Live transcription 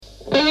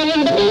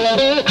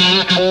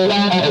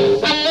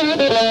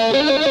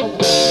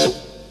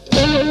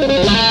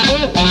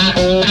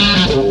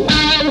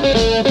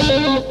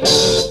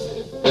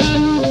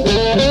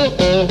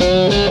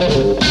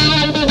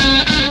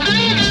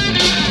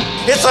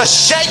a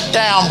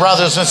shakedown,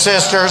 brothers and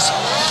sisters.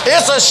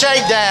 It's a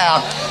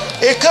shakedown.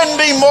 It couldn't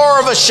be more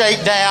of a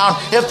shakedown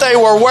if they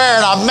were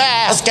wearing a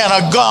mask and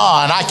a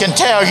gun, I can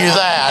tell you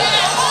that.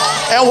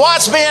 And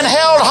what's being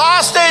held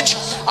hostage?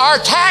 Our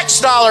tax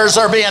dollars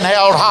are being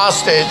held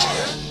hostage.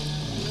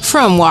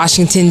 From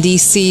Washington,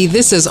 D.C.,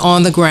 this is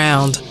On the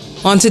Ground.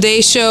 On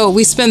today's show,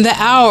 we spend the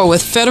hour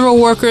with federal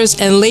workers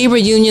and labor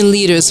union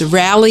leaders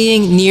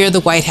rallying near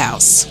the White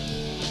House.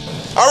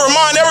 I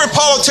remind every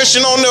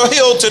politician on the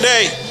Hill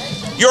today,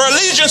 your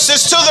allegiance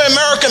is to the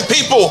American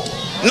people,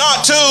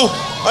 not to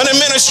an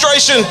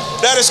administration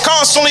that has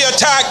constantly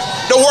attacked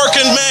the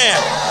working man.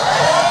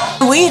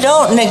 We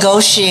don't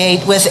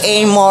negotiate with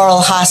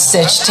amoral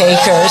hostage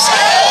takers.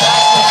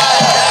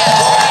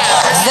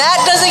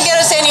 That doesn't get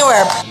us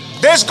anywhere.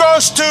 This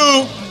goes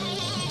to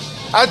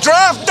a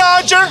draft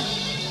dodger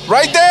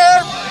right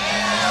there,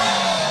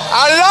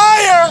 a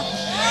liar,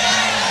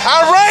 a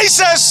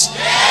racist,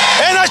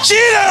 and a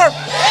cheater.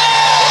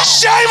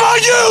 Shame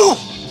on you!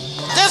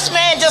 This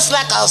man just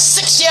like a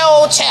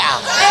 6-year-old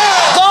child.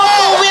 Going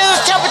through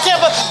wheels,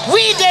 temper.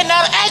 We did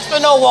not ask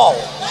for no war.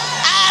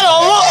 I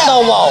don't want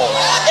no war.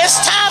 It's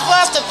time for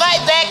us to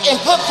fight back and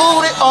put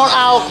food on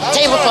our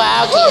table for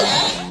our kids.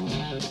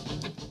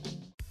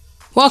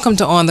 Welcome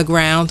to On the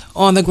Ground,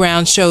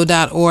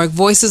 onthegroundshow.org,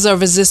 Voices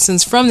of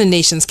Resistance from the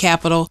nation's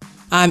capital.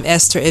 I'm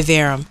Esther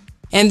Iverum.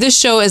 And this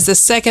show is the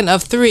second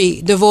of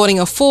 3, devoting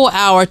a full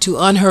hour to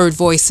unheard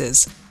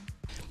voices.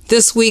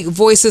 This week,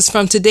 voices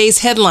from today's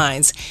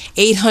headlines: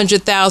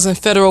 800,000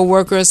 federal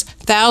workers,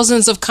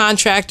 thousands of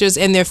contractors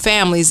and their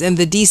families in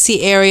the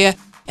D.C. area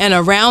and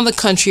around the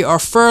country are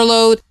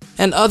furloughed,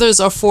 and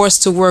others are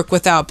forced to work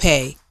without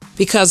pay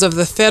because of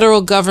the federal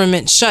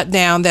government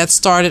shutdown that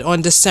started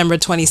on December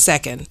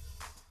 22nd.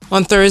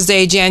 On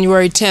Thursday,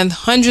 January 10th,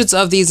 hundreds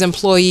of these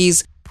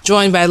employees,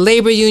 joined by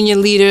labor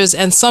union leaders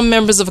and some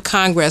members of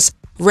Congress,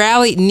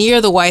 rallied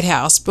near the White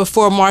House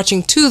before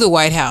marching to the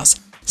White House,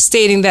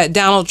 stating that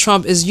Donald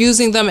Trump is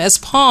using them as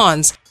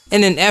pawns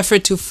in an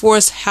effort to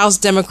force House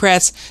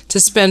Democrats to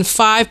spend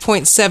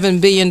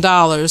 $5.7 billion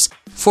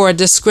for a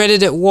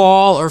discredited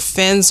wall or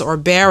fence or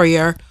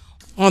barrier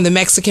on the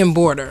Mexican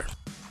border.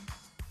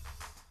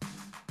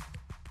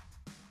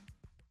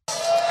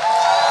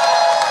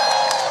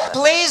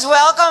 Please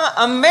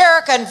welcome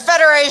American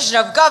Federation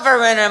of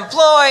Government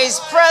Employees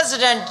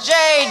President J.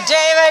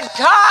 David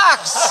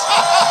Cox.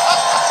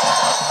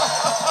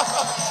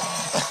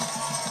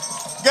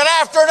 Good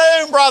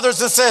afternoon,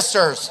 brothers and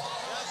sisters.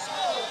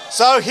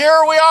 So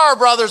here we are,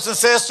 brothers and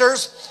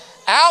sisters,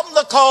 out in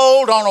the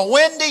cold on a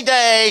windy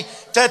day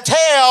to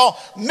tell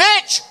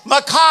Mitch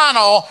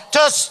McConnell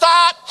to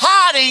stop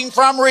hiding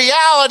from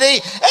reality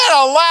and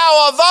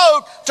allow a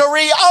vote to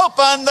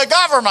reopen the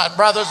government,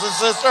 brothers and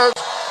sisters.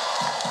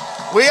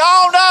 We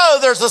all know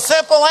there's a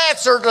simple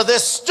answer to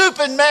this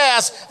stupid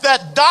mess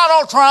that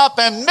Donald Trump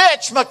and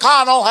Mitch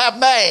McConnell have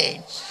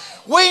made.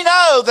 We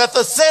know that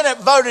the Senate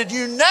voted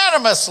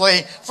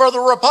unanimously for the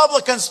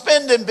Republican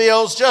spending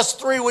bills just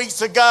 3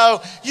 weeks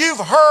ago. You've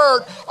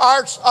heard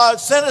our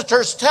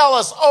senators tell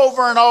us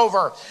over and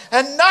over.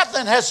 And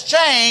nothing has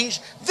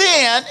changed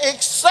then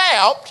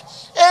except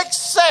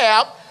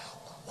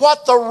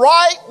what the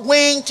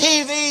right-wing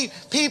TV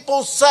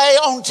people say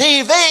on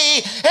TV,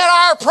 and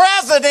our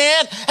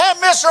president and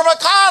Mr.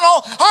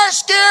 McConnell are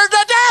scared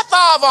to death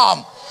of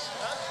them.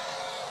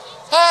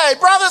 Hey,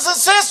 brothers and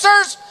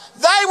sisters,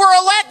 they were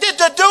elected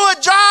to do a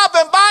job,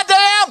 and by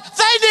damn,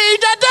 they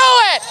need to do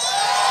it.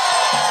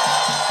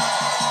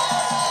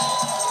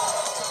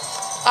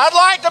 I'd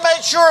like to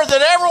make sure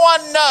that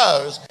everyone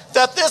knows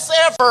that this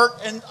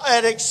effort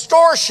at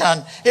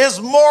extortion is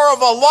more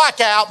of a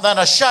lockout than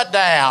a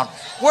shutdown.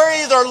 We're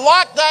either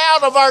locked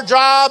out of our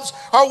jobs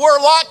or we're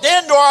locked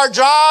into our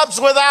jobs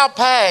without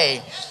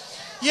pay.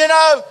 You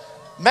know,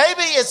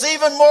 maybe it's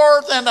even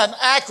more than an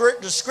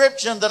accurate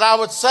description that I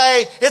would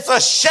say it's a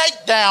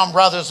shakedown,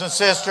 brothers and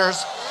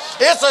sisters.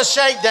 It's a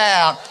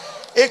shakedown.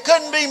 It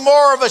couldn't be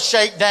more of a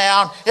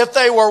shakedown if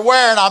they were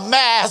wearing a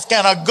mask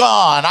and a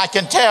gun, I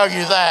can tell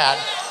you that.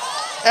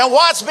 And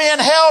what's being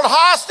held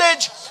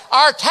hostage?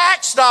 Our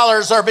tax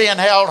dollars are being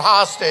held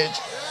hostage.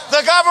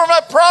 The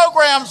government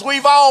programs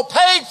we've all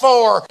paid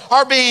for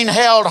are being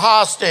held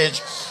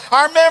hostage.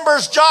 Our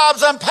members'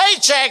 jobs and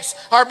paychecks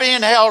are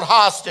being held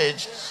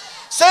hostage.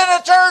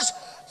 Senators,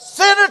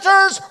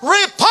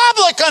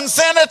 Republican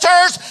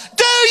senators,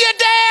 do your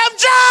damn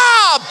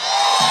job!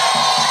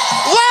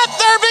 Let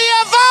there be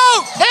a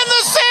vote in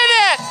the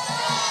Senate!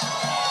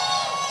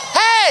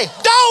 Hey,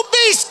 don't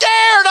be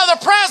scared of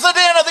the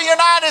President of the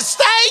United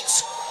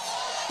States!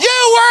 You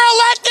were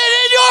elected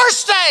in your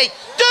state!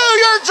 Do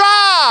your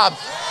job!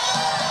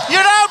 You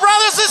know,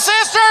 brothers and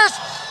sisters,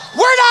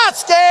 we're not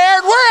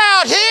scared. We're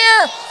out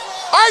here.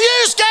 Are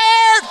you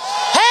scared?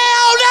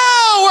 Hell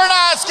no, we're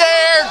not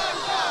scared.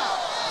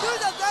 Do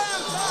the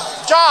damn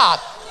job.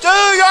 Do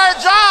your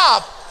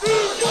job. Do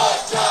your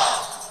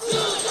job. Do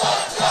your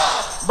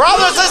job.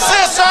 Brothers and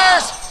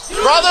sisters,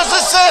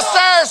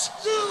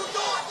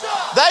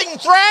 they can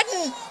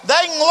threaten,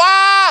 they can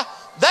lie,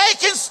 they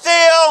can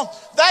steal,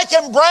 they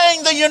can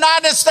bring the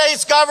United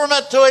States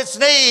government to its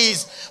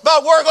knees.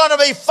 But we're going to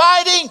be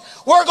fighting,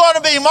 we're going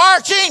to be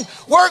marching,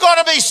 we're going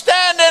to be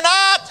standing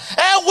up,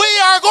 and we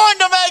are going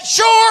to make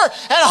sure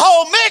and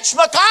hold Mitch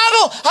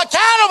McConnell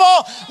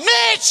accountable.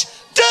 Mitch,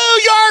 do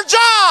your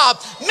job.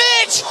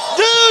 Mitch,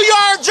 do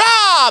your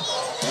job.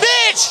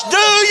 Mitch,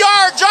 do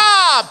your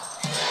job.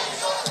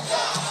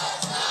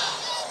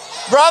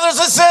 Brothers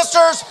and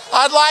sisters,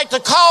 I'd like to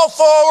call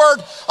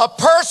forward a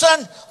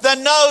person that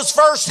knows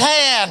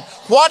firsthand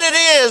what it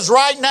is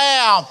right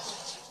now.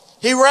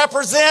 He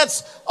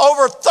represents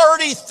over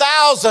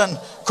 30,000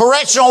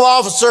 correctional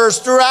officers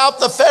throughout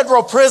the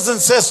federal prison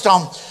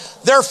system.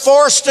 They're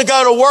forced to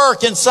go to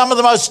work in some of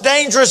the most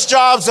dangerous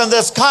jobs in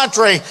this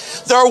country.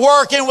 They're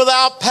working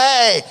without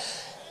pay.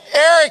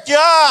 Eric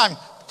Young,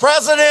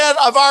 president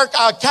of our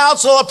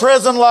Council of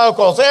Prison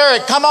Locals.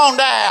 Eric, come on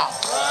down.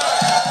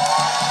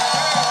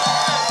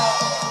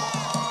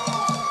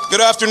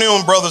 Good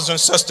afternoon, brothers and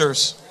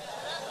sisters.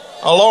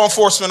 Our law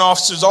enforcement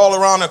officers all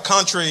around the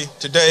country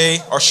today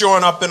are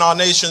showing up in our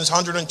nation's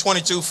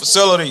 122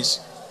 facilities.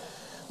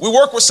 We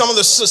work with some of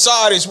the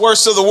society's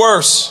worst of the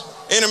worst,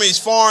 enemies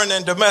foreign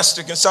and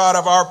domestic inside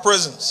of our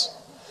prisons.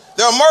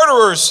 There are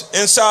murderers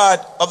inside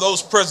of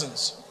those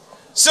prisons,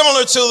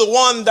 similar to the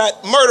one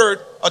that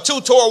murdered a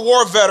two-tour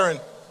war veteran,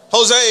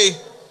 Jose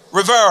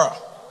Rivera,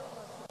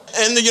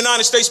 in the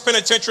United States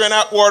Penitentiary in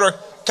Atwater,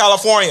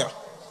 California.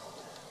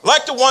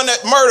 Like the one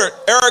that murdered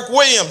Eric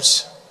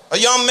Williams, a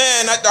young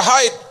man at the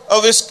height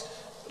of his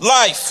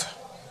life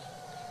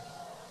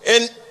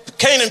in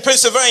Canaan,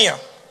 Pennsylvania.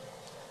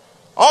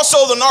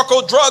 Also, the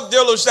narco drug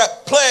dealers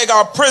that plague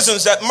our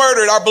prisons that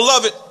murdered our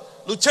beloved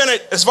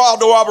Lieutenant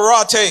Osvaldo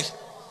Albarrate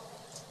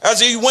as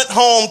he went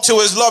home to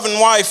his loving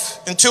wife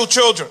and 2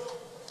 children.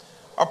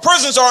 Our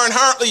prisons are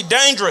inherently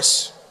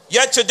dangerous,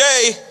 yet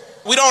today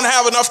we don't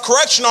have enough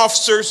correction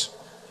officers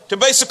to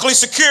basically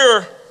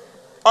secure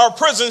our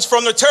prisons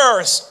from the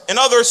terrorists and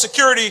other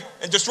security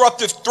and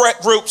disruptive threat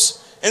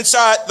groups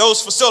inside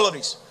those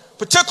facilities,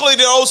 particularly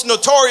those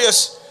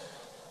notorious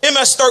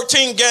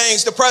MS-13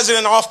 gangs the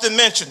president often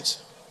mentions.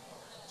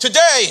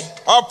 Today,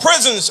 our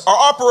prisons are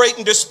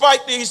operating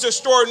despite these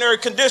extraordinary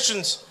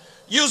conditions,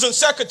 using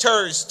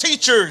secretaries,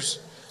 teachers,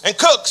 and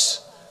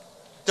cooks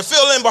to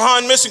fill in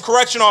behind missing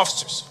correction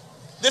officers.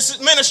 This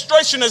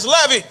administration has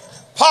levied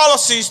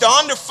policies to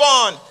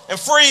underfund and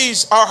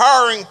freeze our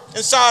hiring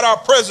inside our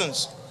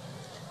prisons.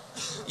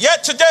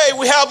 Yet today,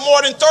 we have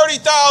more than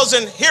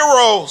 30,000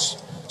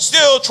 heroes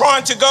still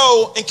trying to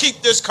go and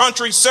keep this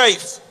country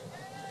safe.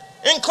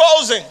 In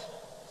closing,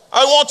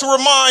 I want to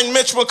remind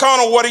Mitch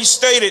McConnell what he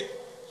stated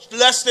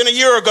less than a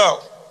year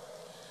ago.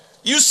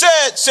 You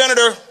said,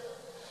 Senator,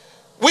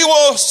 we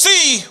will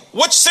see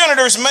which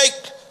senators make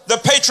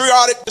the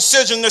patriotic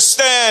decision to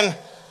stand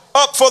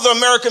up for the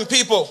American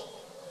people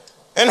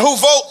and who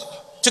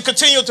vote to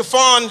continue to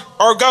fund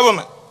our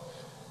government.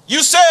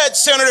 You said,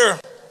 Senator,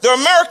 the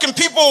American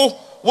people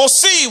will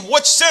see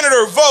which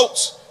senator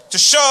votes to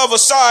shove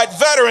aside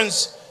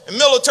veterans and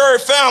military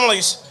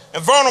families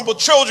and vulnerable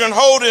children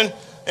holding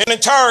an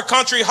entire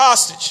country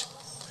hostage.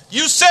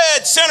 You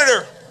said,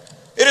 Senator,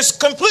 it is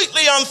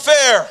completely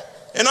unfair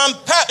and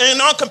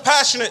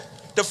uncompassionate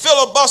to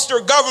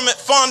filibuster government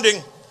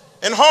funding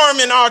and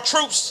harming our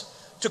troops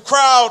to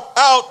crowd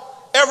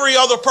out every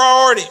other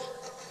priority.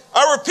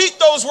 I repeat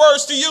those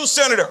words to you,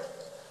 Senator.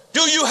 Do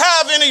you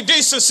have any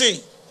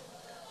decency?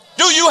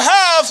 Do you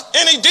have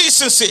any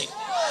decency?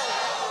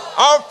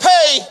 Our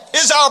pay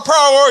is our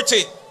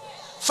priority.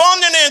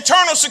 Funding the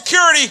internal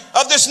security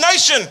of this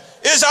nation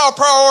is our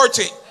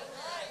priority.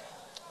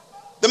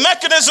 The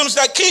mechanisms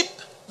that keep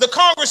the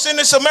Congress and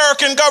this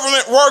American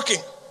government working,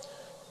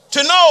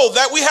 to know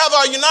that we have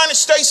our United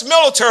States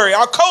military,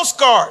 our Coast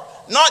Guard,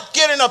 not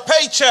getting a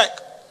paycheck.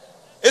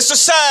 It's a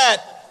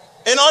sad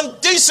and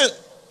undecent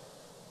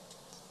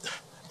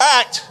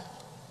act.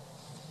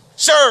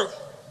 Sir,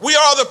 we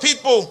are the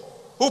people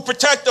who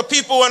protect the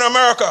people in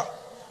America.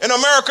 And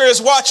America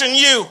is watching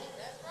you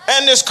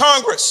and this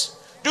Congress.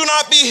 Do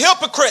not be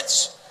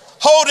hypocrites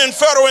holding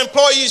federal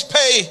employees'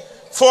 pay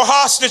for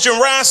hostage and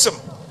ransom.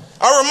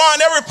 I remind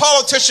every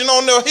politician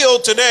on the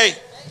Hill today,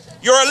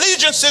 your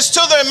allegiance is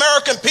to the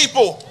American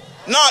people,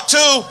 not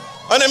to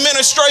an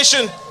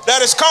administration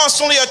that has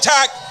constantly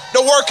attacked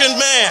the working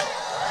man.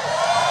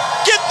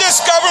 Get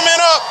this government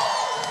up.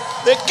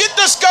 Get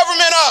this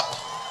government up.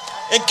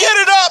 And get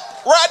it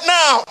up right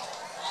now.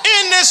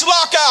 In this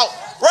lockout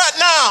right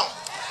now.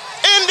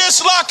 In this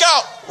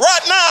lockout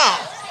right now.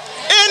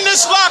 In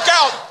this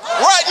lockout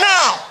right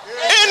now.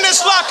 In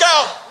this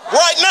lockout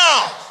right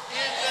now.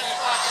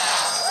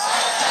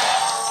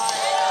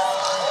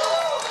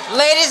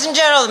 Ladies and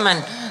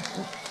gentlemen,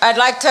 I'd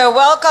like to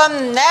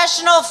welcome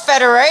National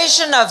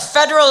Federation of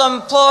Federal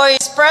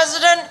Employees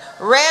President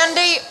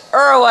Randy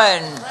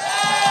Irwin.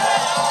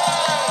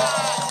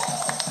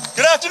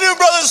 Good afternoon,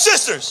 brothers and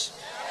sisters.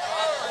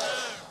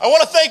 I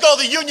want to thank all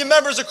the union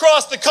members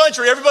across the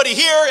country, everybody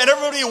here and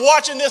everybody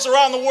watching this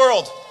around the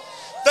world.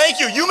 Thank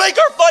you. You make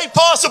our fight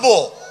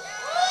possible.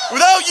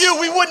 Without you,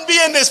 we wouldn't be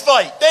in this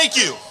fight. Thank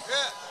you.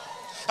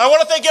 I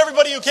want to thank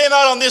everybody who came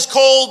out on this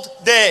cold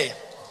day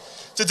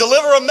to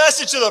deliver a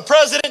message to the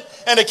president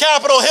and to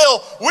Capitol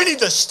Hill. We need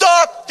to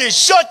stop this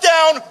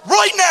shutdown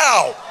right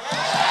now.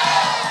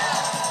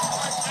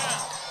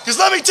 Because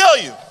let me tell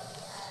you,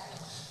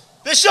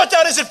 this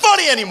shutdown isn't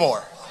funny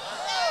anymore.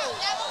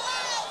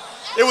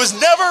 It was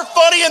never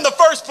funny in the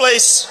first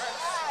place,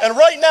 and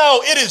right now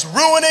it is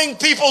ruining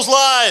people's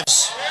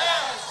lives.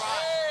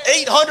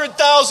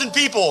 800,000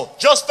 people,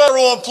 just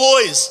federal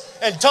employees,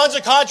 and tons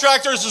of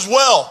contractors as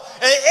well.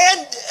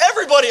 And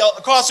everybody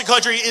across the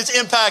country is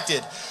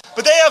impacted.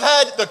 But they have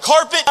had the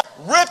carpet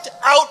ripped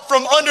out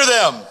from under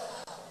them.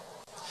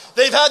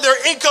 They've had their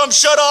income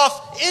shut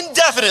off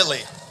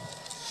indefinitely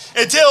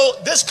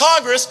until this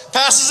Congress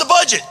passes a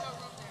budget.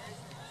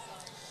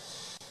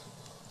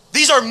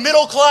 These are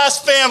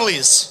middle-class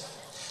families.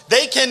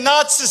 They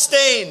cannot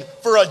sustain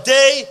for a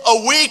day,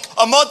 a week,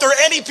 a month, or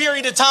any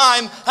period of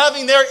time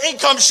having their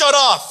income shut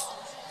off.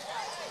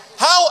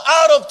 How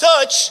out of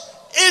touch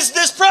is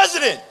this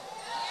president?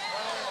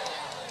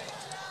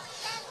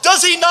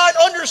 Does he not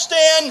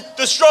understand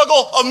the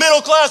struggle of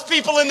middle-class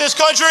people in this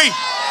country?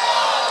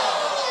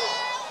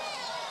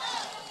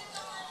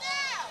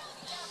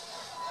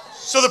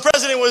 So the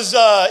president was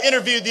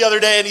interviewed the other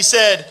day and he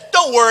said,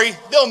 "Don't worry,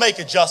 they'll make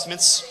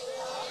adjustments."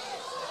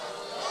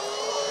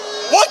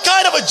 What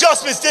kind of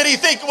adjustments did he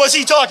think was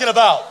he talking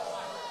about?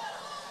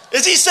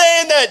 Is he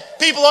saying that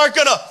people aren't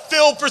going to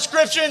fill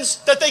prescriptions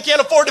that they can't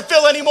afford to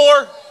fill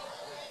anymore?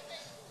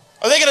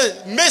 Are they going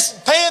to miss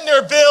paying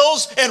their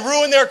bills and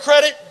ruin their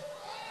credit?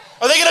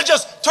 Are they going to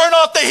just turn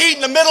off the heat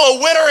in the middle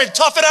of winter and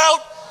tough it out?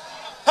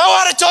 How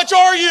out of touch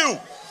are you?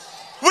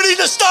 We need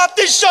to stop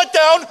this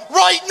shutdown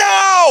right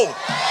now.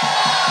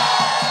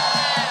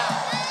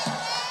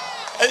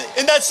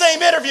 In that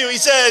same interview, he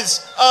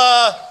says,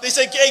 they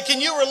say, "Hey, can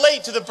you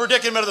relate to the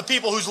predicament of the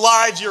people whose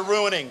lives you're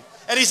ruining?"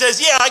 And he says,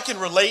 "Yeah, I can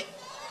relate."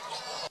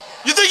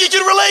 You think he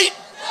can relate?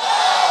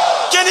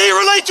 No. Can he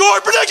relate to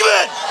our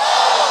predicament?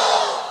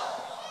 No.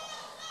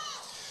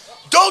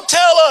 Don't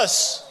tell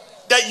us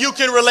that you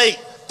can relate.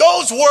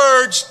 Those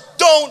words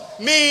don't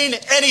mean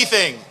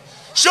anything.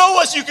 Show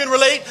us you can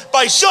relate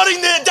by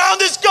shutting down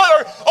this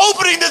or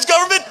opening this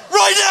government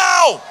right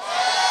now.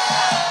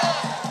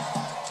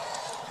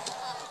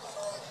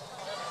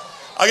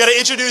 I got to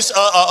introduce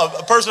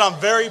a person I'm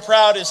very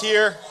proud is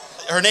here.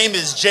 Her name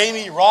is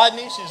Jamie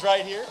Rodney. She's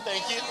right here.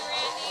 Thank you.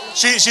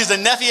 She's a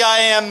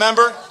NEFI-IAM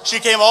member. She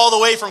came all the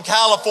way from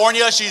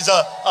California. She's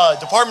a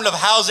Department of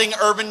Housing,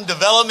 Urban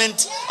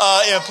Development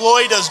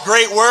employee, does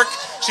great work.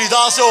 She's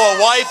also a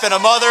wife and a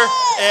mother,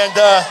 and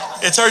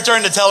it's her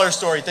turn to tell her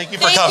story. Thank you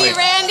for coming. Thank you,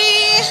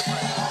 Randy.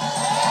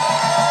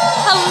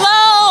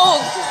 Hello.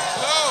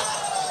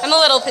 I'm a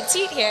little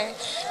petite here.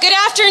 Good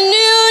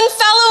afternoon,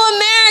 fellow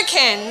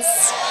Americans.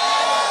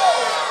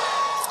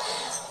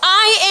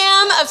 I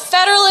am a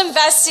federal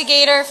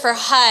investigator for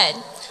HUD.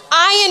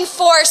 I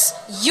enforce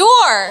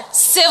your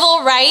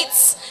civil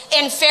rights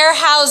and fair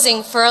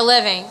housing for a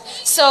living.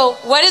 So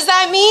what does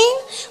that mean?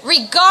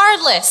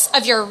 Regardless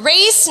of your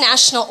race,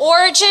 national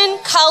origin,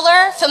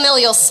 color,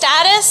 familial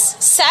status,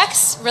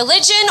 sex,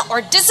 religion,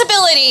 or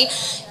disability,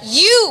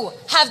 you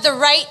have the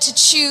right to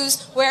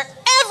choose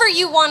wherever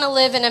you want to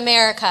live in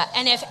America.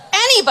 And if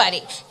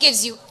anybody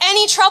gives you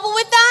any trouble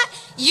with that,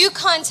 you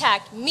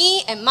contact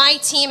me and my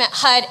team at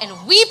HUD,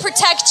 and we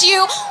protect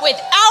you with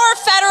our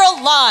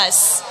federal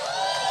laws.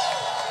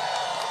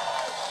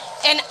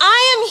 And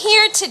I am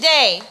here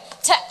today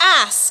to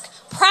ask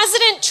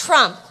President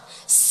Trump,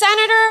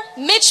 Senator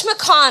Mitch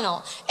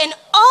McConnell, and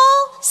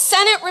all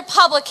Senate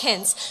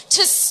Republicans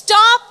to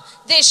stop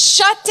this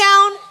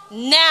shutdown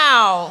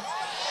now.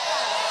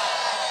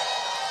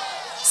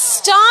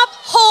 Stop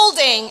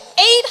holding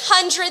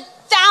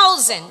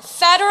 800,000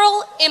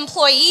 federal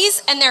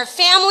employees and their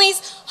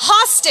families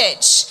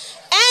hostage.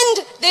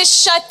 End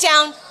this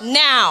shutdown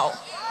now.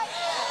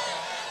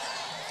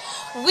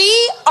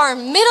 We are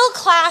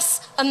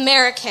middle-class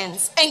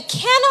Americans and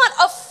cannot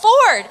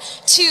afford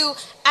to,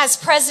 as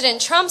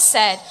President Trump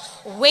said,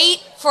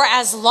 wait for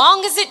as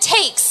long as it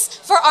takes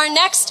for our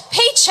next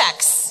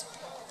paychecks.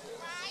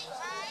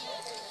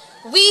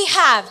 We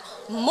have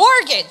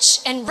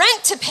mortgage and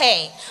rent to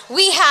pay.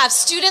 We have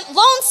student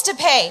loans to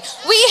pay.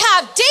 We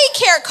have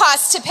daycare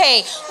costs to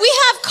pay. We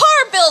have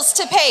car bills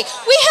to pay.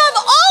 We have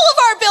all of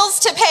our bills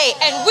to pay,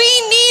 and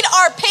we need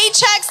our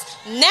paychecks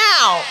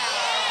now.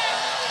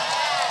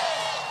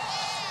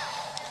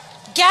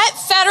 Get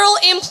federal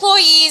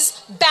employees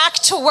back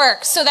to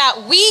work so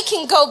that we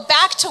can go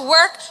back to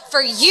work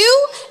for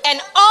you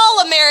and all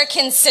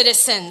American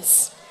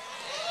citizens.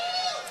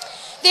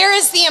 There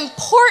is the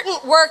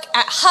important work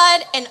at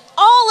HUD and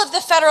all of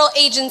the federal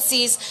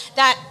agencies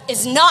that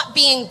is not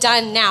being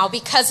done now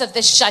because of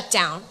this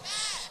shutdown.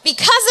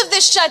 Because of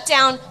this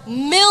shutdown,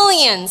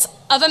 millions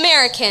of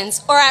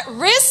Americans are at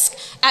risk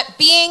at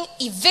being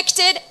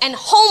evicted and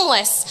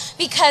homeless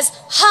because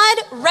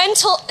HUD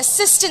rental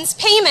assistance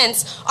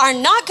payments are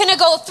not going to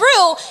go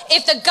through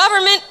if the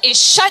government is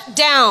shut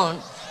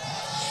down.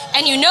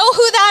 And you know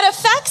who that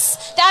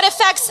affects? That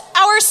affects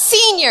our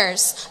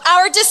seniors,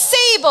 our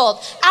disabled,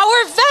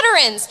 our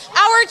veterans,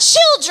 our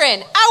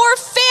children, our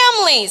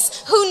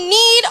families who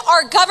need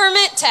our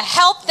government to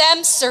help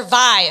them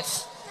survive.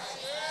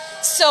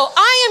 So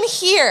I am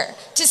here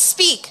to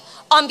speak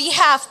on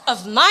behalf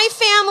of my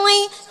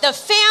family, the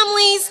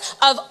families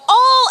of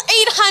all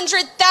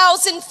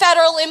 800,000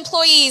 federal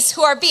employees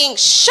who are being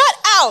shut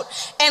out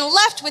and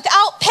left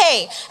without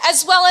pay,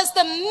 as well as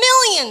the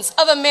millions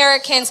of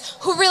Americans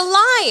who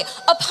rely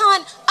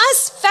upon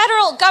us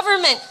federal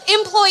government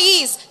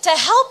employees to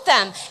help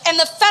them and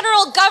the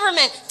federal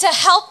government to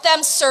help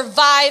them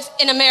survive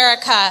in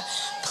America.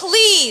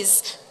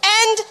 Please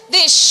end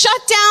this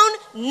shutdown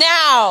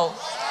now.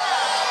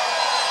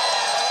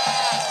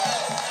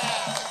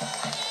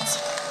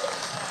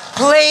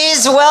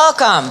 Please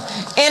welcome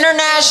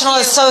International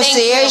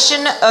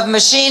Association of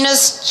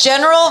Machinists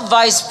General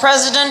Vice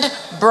President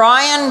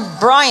Brian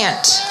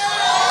Bryant.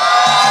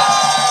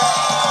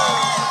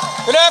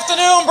 Good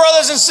afternoon,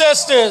 brothers and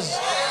sisters.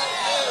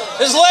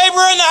 Is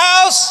labor in the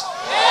house?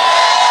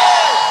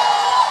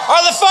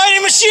 Are the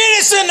fighting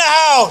machinists in the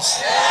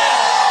house?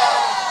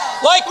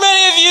 Like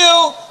many of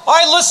you,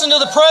 I listened to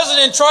the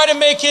president try to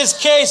make his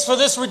case for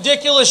this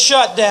ridiculous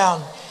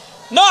shutdown.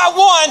 Not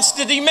once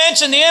did he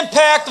mention the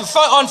impact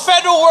on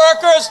federal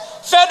workers,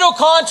 federal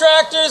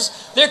contractors,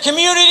 their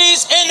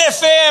communities, and their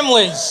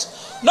families.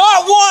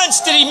 Not once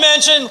did he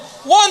mention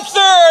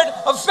 1/3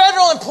 of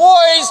federal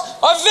employees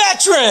are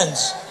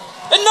veterans.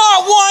 And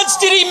not once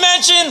did he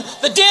mention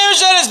the damage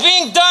that is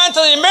being done to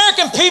the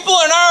American people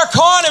and our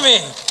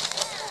economy.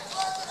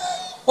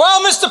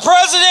 Well, Mr.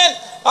 President,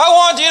 I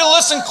want you to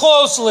listen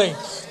closely.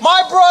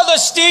 My brother,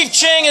 Steve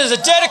Ching, is a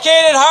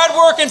dedicated,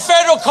 hardworking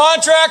federal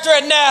contractor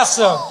at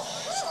NASA.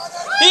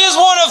 He is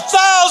one of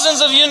thousands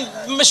of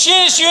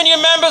machinist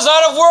union members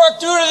out of work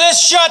due to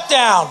this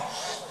shutdown.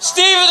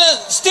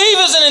 Steve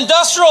is an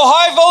industrial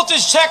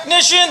high-voltage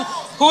technician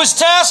who is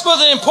tasked with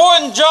the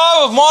important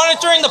job of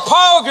monitoring the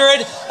power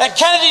grid at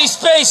Kennedy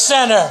Space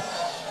Center.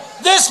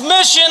 This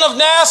mission of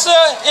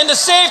NASA and the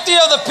safety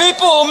of the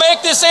people who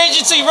make this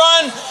agency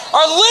run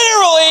are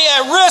literally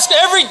at risk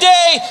every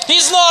day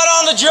he's not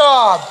on the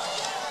job.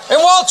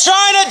 And while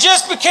China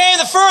just became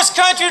the first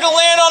country to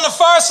land on the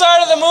far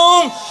side of the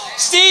moon,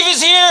 Steve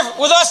is here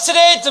with us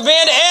today to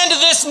demand an end to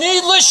this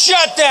needless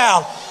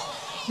shutdown.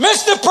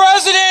 Mr.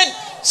 President,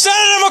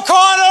 Senator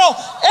McConnell,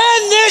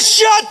 end this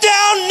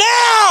shutdown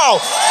now!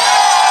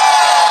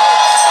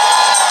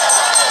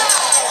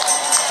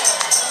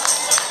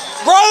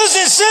 Brothers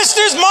and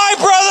sisters, my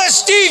brother,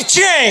 Steve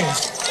Ching.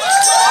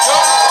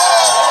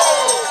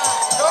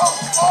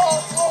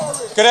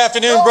 Good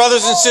afternoon,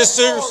 brothers and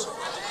sisters.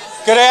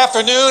 Good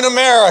afternoon,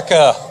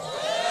 America.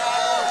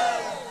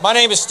 My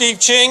name is Steve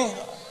Ching.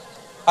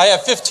 I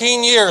have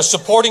 15 years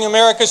supporting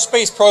America's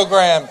space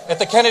program at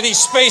the Kennedy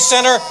Space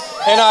Center,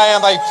 and I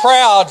am a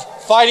proud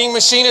fighting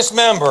machinist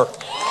member.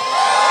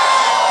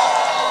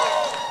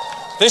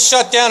 This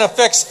shutdown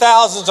affects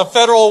thousands of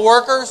federal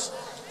workers,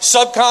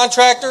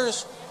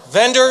 subcontractors,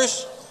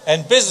 vendors,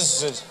 and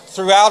businesses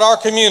throughout our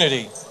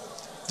community.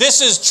 This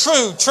is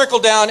true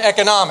trickle-down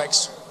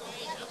economics.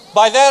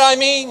 By that I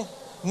mean,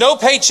 no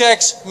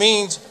paychecks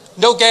means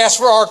no gas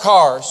for our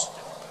cars,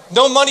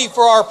 no money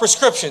for our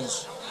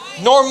prescriptions,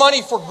 nor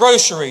money for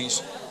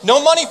groceries, no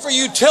money for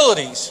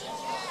utilities,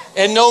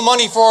 and no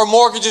money for our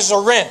mortgages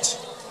or rent.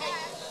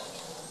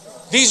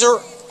 These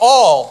are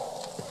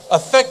all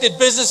affected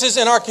businesses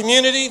in our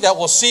community that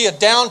will see a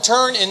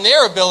downturn in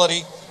their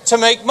ability to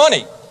make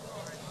money.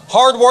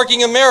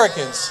 Hardworking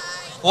Americans,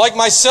 like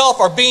myself,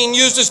 are being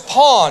used as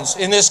pawns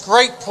in this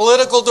great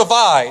political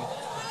divide.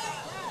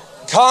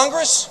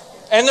 Congress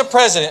and the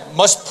President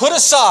must put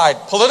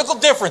aside political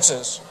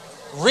differences,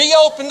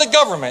 reopen the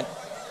government,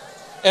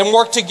 and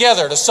work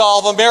together to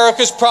solve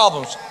America's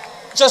problems,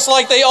 just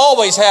like they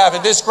always have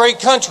in this great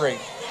country.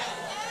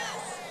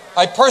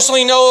 I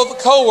personally know of a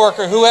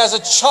coworker who has a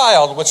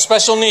child with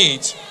special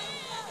needs.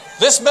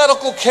 This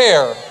medical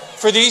care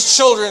for these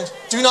children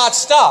do not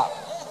stop.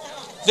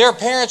 Their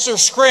parents are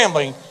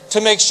scrambling to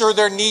make sure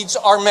their needs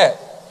are met.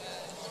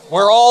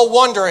 We're all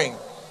wondering,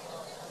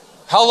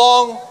 how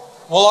long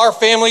will our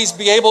families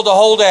be able to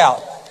hold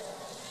out?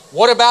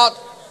 What about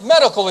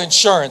medical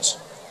insurance?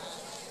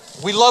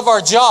 We love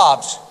our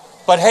jobs,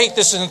 but hate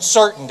this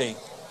uncertainty.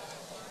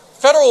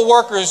 Federal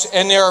workers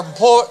and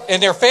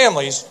their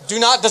families do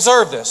not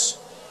deserve this.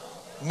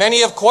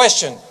 Many have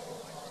questioned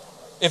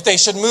if they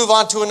should move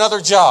on to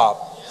another job.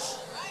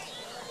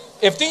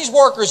 If these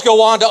workers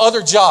go on to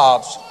other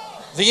jobs,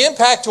 the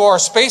impact to our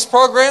space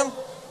program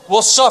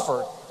will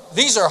suffer.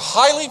 These are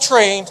highly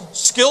trained,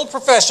 skilled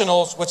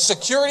professionals with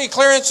security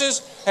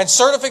clearances and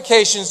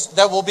certifications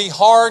that will be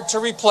hard to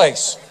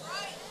replace.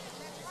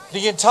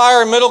 The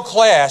entire middle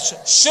class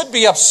should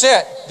be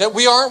upset that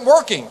we aren't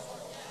working.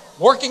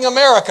 Working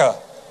America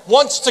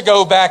wants to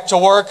go back to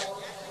work.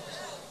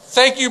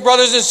 Thank you,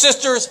 brothers and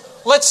sisters.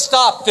 Let's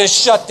stop this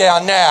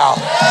shutdown now.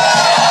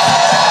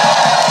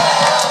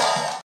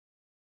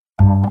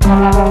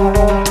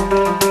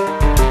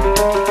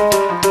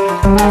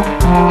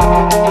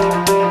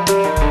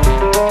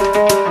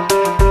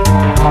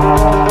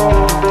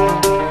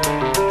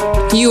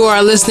 You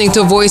are listening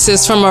to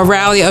voices from a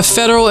rally of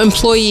federal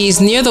employees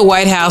near the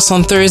White House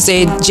on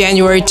Thursday,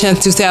 January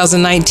 10,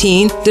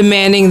 2019,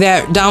 demanding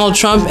that Donald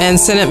Trump and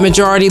Senate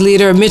Majority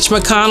Leader Mitch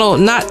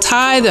McConnell not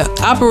tie the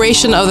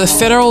operation of the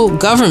federal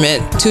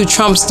government to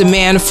Trump's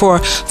demand for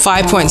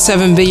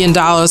 $5.7 billion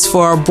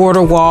for a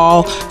border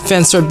wall,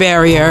 fence, or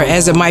barrier,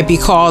 as it might be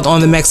called, on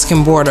the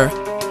Mexican border.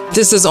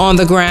 This is On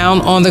the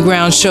Ground,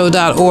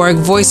 onthegroundshow.org,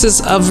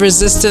 voices of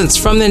resistance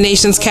from the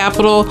nation's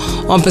capital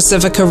on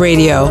Pacifica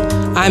Radio.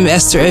 I'm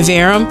Esther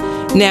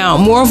Iverem. Now,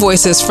 more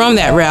voices from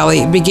that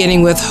rally,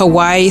 beginning with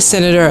Hawaii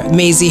Senator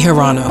Mazie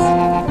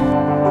Hirono.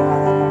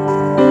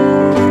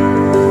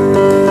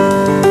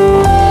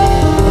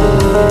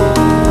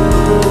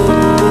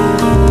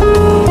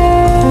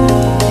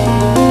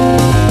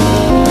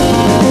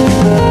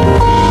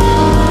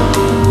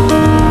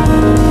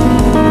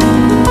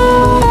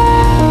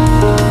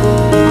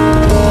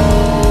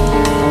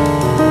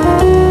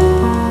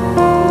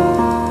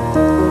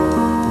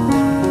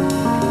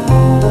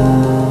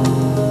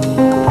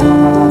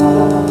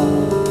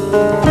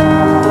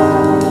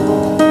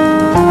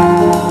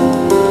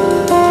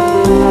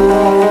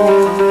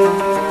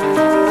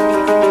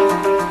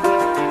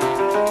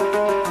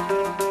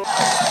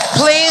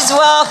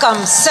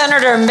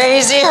 Senator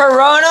Mazie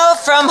Hirono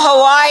from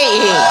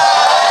Hawaii.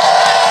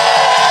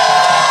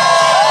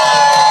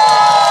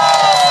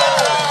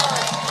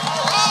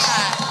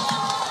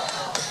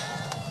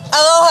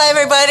 Aloha,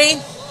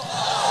 everybody.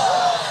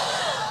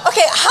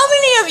 Okay, how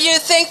many of you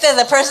think that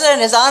the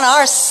president is on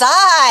our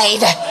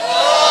side?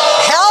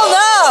 Hell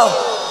no.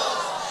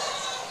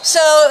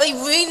 So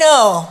we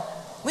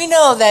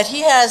know that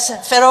he has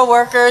federal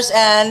workers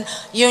and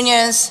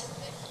unions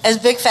as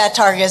big fat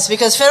targets,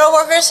 because federal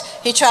workers,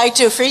 he tried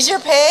to freeze your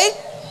pay.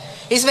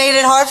 He's made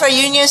it hard for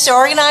unions to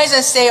organize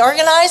and stay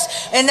organized,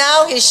 and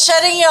now he's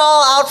shutting you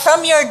all out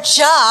from your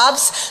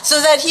jobs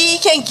so that he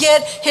can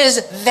get his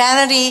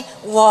vanity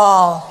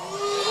wall.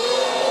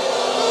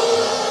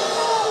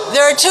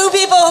 There are two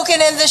people who can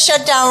end this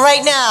shutdown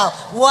right now.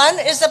 One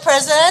is the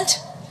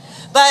president,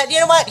 but you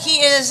know what?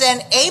 He is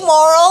an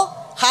amoral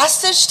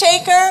hostage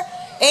taker.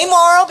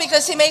 Amoral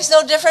because he makes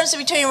no difference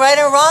between right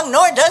and wrong,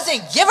 nor does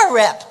he give a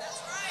rip.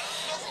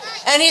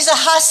 And he's a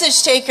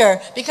hostage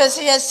taker because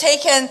he has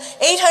taken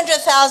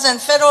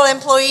 800,000 federal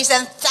employees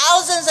and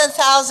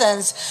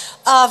thousands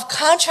of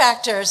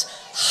contractors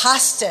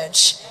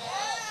hostage.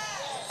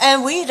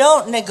 And we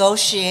don't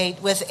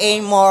negotiate with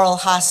amoral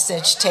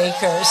hostage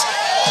takers.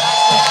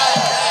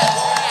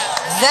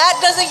 That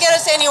doesn't get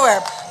us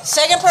anywhere.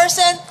 Second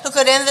person who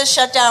could end this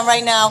shutdown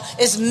right now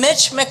is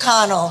Mitch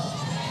McConnell.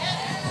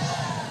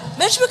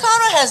 Mitch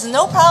McConnell has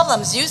no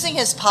problems using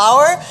his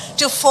power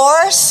to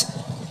force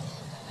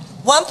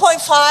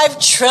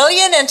 $1.5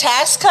 trillion in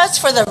tax cuts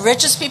for the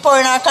richest people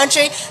in our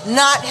country,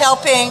 not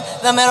helping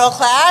the middle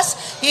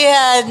class. He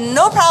had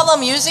no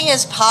problem using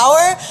his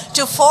power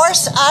to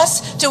force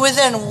us to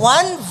within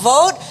one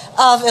vote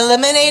of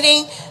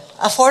eliminating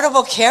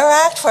Affordable Care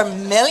Act for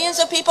millions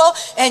of people,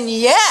 and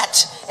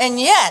yet,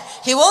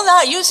 he will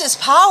not use his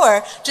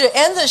power to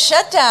end the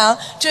shutdown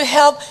to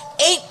help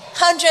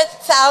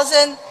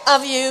 800,000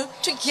 of you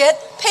to get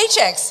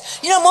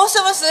paychecks. You know, most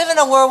of us live in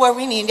a world where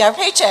we need our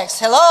paychecks.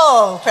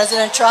 Hello,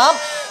 President Trump.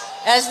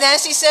 As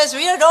Nancy says,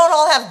 we don't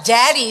all have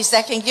daddies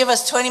that can give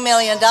us $20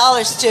 million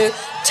to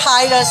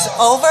tide us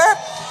over.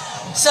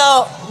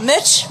 So,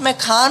 Mitch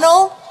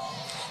McConnell,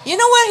 you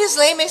know what his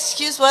lame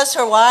excuse was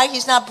for why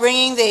he's not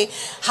bringing the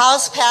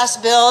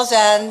House-passed bills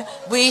and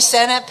we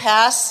Senate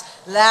passed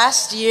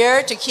last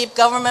year to keep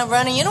government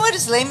running? You know what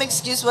his lame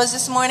excuse was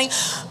this morning?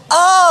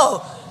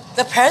 Oh,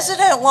 the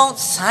president won't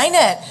sign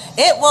it.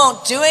 It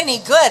won't do any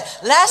good.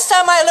 Last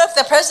time I looked,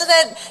 the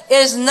president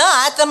is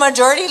not the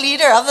majority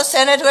leader of the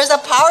Senate who has the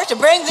power to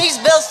bring these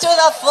bills to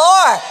the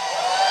floor.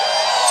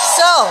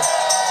 So,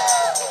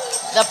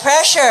 the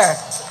pressure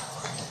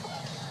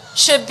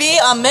should be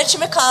on Mitch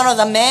McConnell,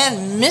 the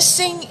man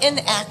missing in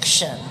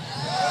action.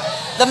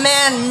 The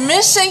man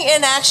missing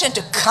in action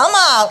to come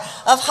out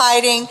of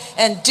hiding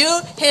and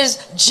do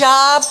his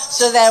job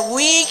so that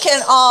we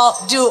can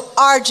all do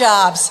our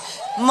jobs.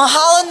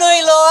 Mahalo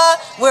nui loa,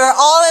 we're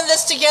all in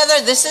this together.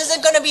 This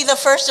isn't going to be the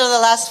first or the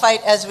last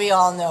fight, as we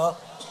all know.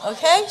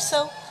 Okay,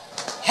 so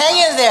hang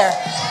in there.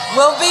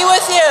 We'll be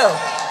with you.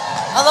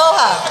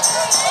 Aloha.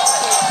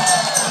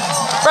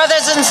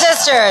 Brothers and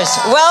sisters,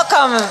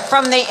 welcome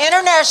from the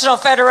International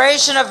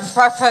Federation of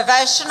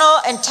Professional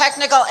and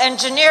Technical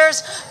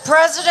Engineers,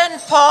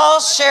 President Paul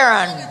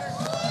Sharon.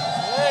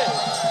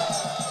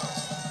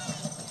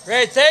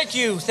 Great, thank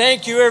you.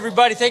 Thank you,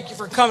 everybody. Thank you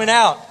for coming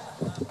out.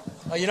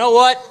 You know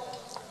what?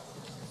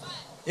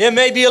 It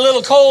may be a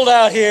little cold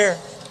out here,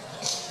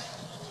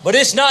 but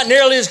it's not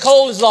nearly as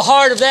cold as the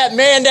heart of that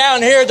man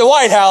down here at the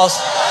White House.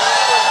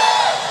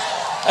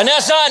 And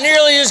that's not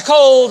nearly as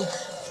cold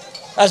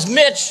as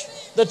Mitch,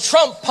 the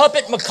Trump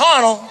puppet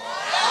McConnell.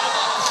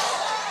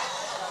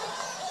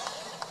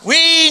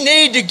 We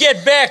need to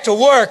get back to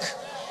work.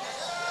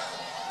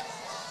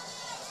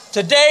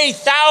 Today,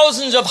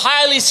 thousands of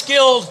highly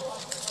skilled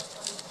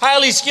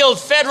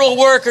federal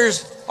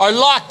workers are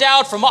locked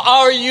out from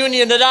our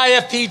union at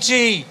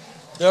IFPT.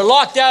 They're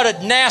locked out at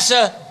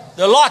NASA.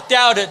 They're locked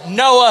out at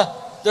NOAA.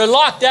 They're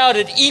locked out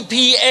at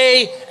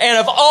EPA. And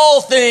of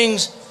all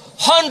things,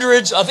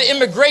 hundreds of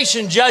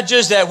immigration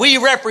judges that we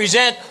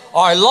represent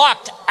are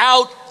locked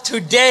out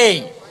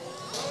today.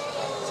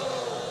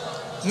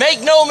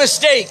 Make no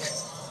mistake,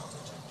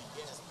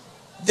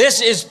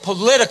 this is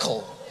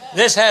political.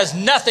 This has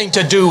nothing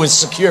to do with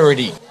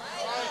security.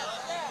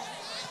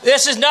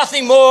 This is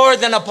nothing more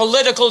than a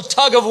political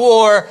tug of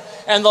war,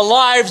 and the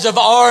lives of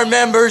our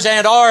members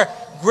and our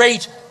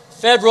great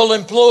federal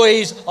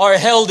employees are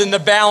held in the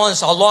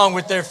balance along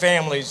with their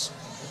families.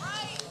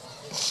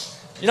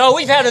 You know,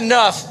 we've had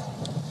enough.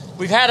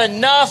 We've had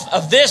enough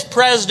of this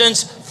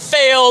president's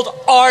failed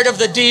art of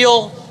the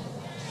deal.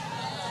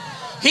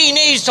 He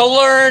needs to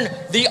learn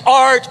the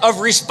art of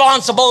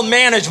responsible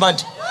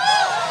management.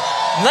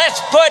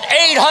 Let's put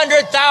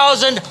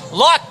 800,000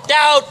 locked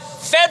out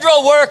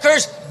federal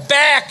workers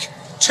back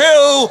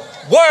to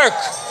work.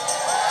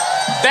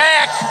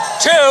 Back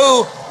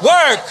to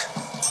work.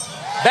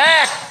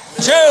 Back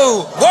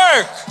to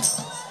work.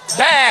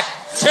 Back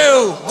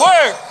to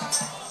work.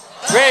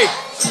 Great.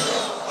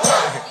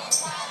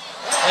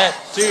 Back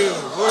to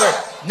work.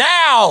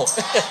 Now.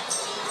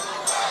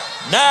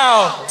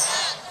 Now.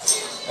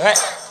 All right.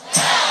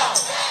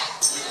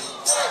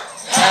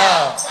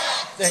 Now.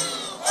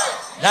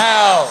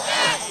 Now.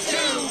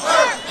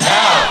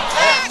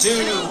 Now. To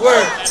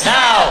work.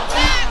 Now.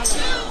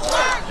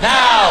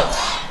 Now.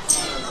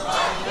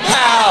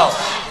 Now.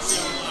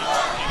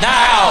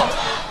 Now.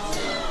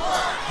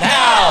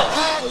 Now.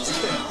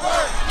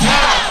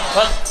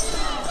 But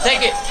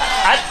take it.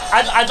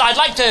 I'd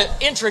like to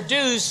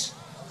introduce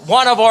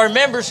one of our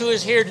members who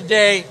is here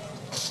today.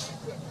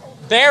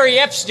 Barry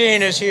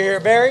Epstein is here.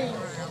 Barry?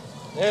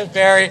 There's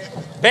Barry.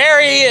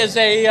 Barry is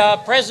a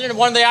president of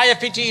one of the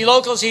IFPTE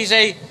locals. He's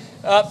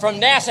from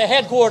NASA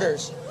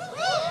headquarters.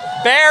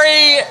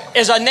 Barry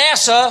is a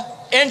NASA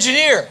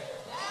engineer.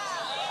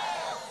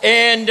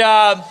 And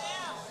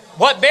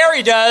what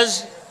Barry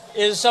does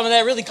is some of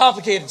that really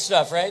complicated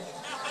stuff, right?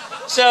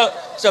 So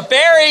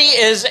Barry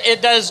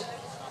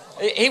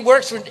he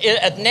works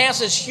at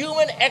NASA's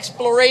human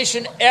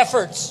exploration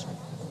efforts.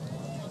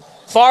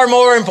 Far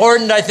more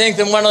important, I think,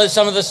 than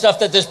some of the stuff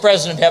that this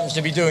president happens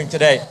to be doing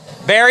today.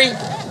 Barry?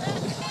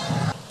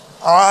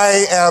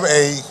 I am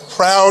a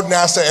proud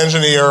NASA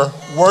engineer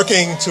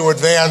working to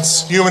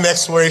advance human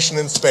exploration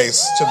in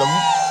space to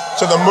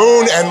the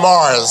moon and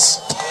Mars.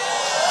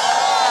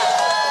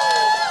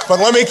 But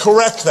let me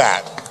correct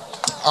that.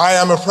 I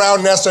am a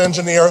proud NASA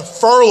engineer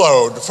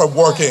furloughed from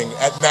working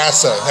at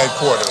NASA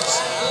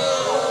headquarters.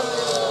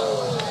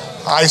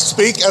 I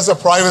speak as a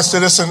private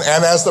citizen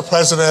and as the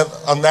president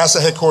of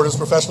NASA Headquarters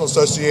Professional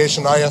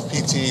Association,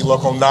 IFPT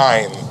Local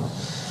 9.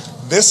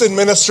 This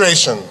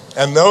administration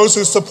and those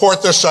who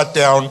support the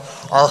shutdown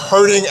are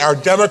hurting our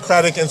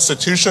democratic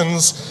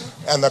institutions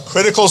and the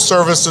critical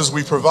services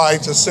we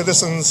provide to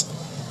citizens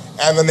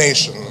and the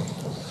nation.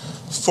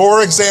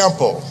 For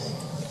example,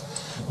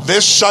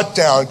 this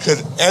shutdown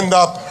could end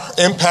up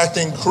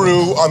impacting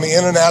crew on the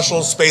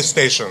International Space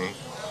Station.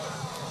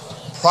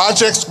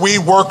 Projects we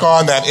work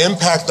on that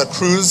impact the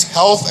crew's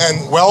health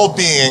and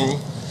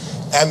well-being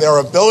and their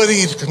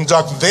ability to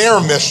conduct their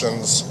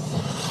missions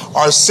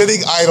are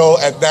sitting idle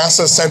at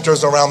NASA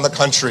centers around the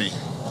country.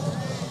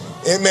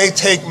 It may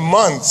take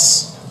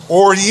months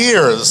or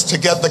years to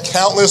get the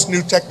countless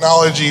new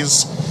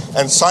technologies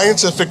and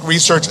scientific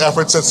research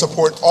efforts that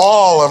support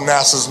all of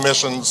NASA's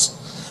missions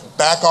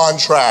back on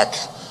track,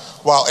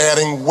 while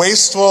adding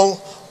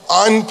wasteful,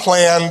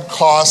 unplanned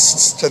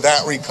costs to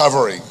that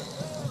recovery.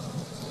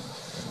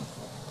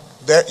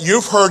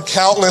 You've heard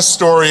countless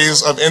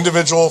stories of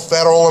individual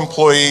federal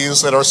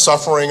employees that are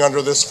suffering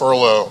under this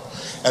furlough,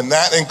 and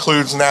that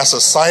includes NASA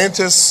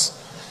scientists,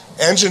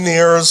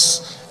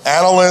 engineers,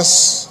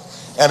 analysts,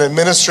 and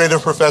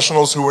administrative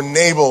professionals who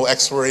enable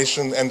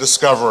exploration and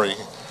discovery.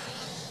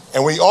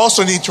 And we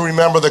also need to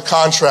remember the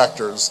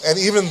contractors and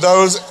even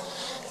those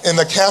in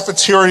the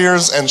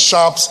cafeterias and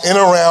shops in and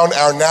around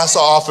our NASA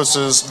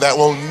offices that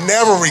will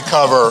never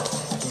recover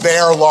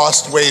their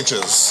lost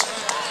wages.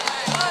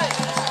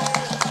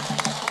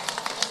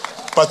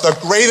 But the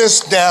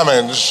greatest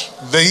damage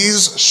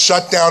these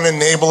shutdown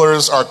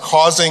enablers are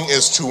causing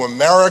is to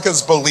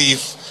America's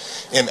belief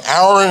in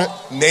our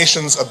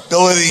nation's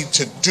ability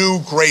to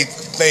do great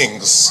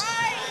things.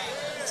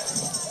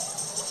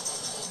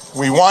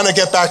 We want to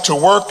get back to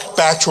work,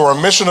 back to our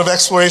mission of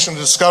exploration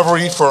and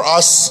discovery for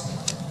us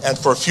and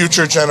for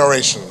future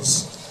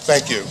generations.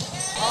 Thank you.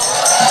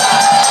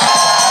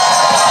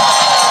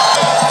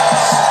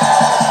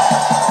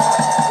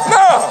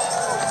 Now,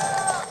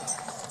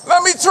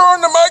 let me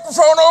turn the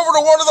microphone over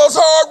to one of those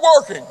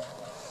hard-working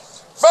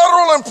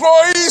federal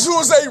employees who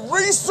is a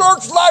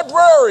research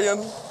librarian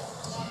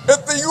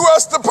at the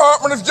U.S.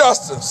 Department of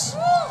Justice.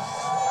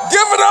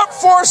 Give it up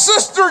for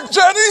Sister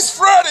Jenny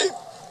Freddy,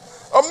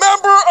 a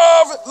member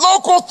of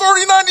Local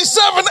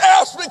 3097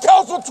 AFSCME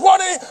Council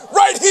 20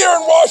 right here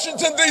in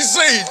Washington, D.C.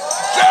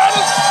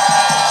 Janice?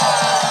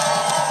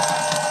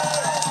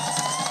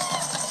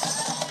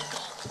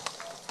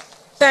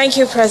 Thank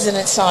you,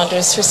 President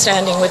Saunders, for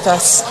standing with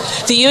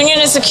us. The union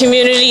is a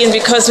community, and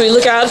because we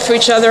look out for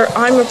each other,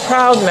 I'm a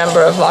proud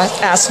member of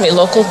AFSCME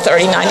Local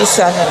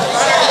 3097.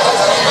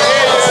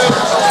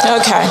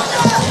 Okay.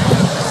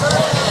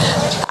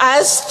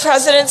 As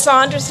President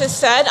Saunders has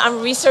said, I'm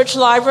a research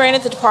librarian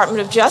at the Department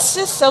of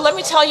Justice, so let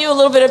me tell you a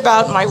little bit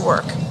about my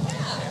work.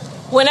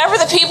 Whenever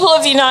the people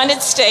of the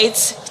United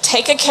States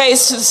take a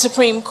case to the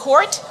Supreme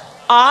Court,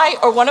 I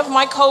or one of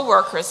my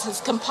co-workers has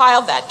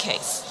compiled that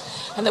case.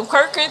 And the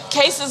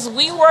cases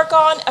we work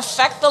on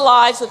affect the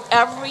lives of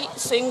every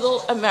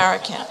single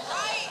American.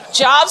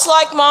 Jobs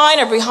like mine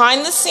are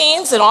behind the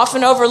scenes and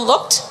often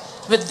overlooked,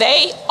 but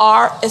they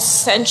are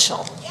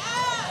essential.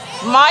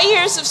 My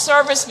years of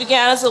service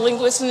began as a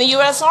linguist in the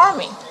U.S.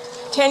 Army.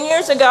 10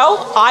 years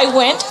ago, I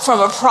went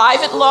from a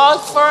private law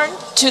firm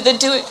to the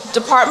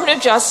Department of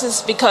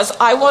Justice because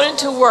I wanted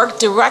to work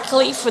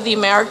directly for the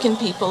American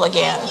people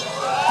again.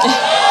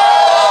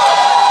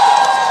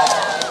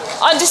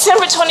 On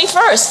December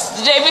 21st,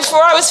 the day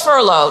before I was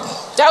furloughed,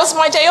 that was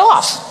my day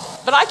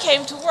off. But I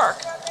came to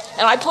work,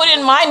 and I put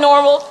in my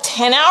normal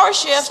 10-hour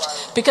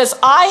shift because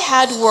I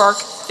had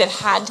work that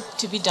had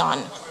to be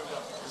done.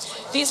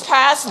 These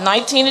past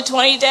 19 to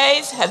 20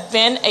 days have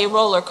been a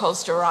roller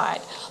coaster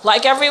ride.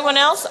 Like everyone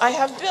else, I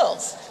have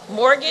bills,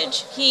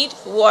 mortgage, heat,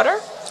 water,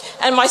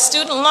 and my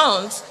student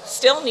loans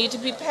still need to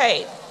be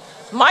paid.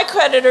 My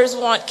creditors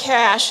want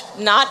cash,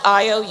 not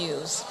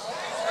IOUs.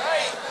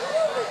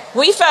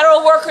 We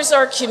federal workers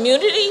are a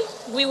community.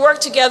 We work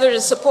together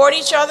to support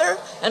each other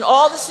and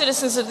all the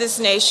citizens of this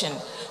nation.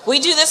 We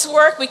do this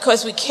work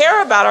because we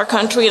care about our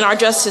country and our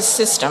justice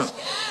system.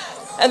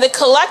 And the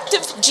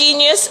collective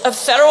genius of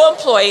federal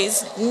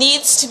employees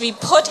needs to be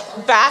put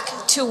back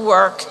to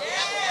work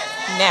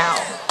now.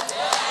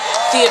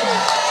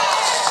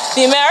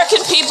 The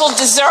American people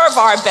deserve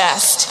our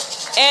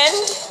best.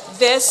 End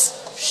this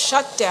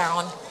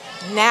shutdown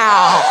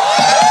now.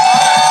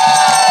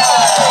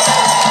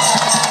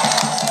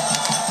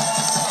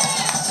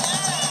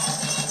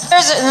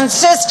 Brothers and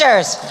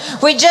sisters,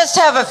 we just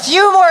have a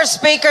few more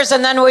speakers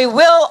and then we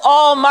will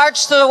all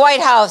march to the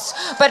White House.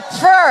 But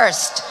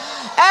first,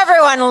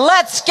 everyone,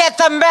 let's get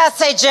the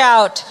message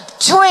out.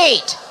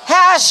 Tweet,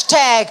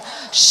 hashtag,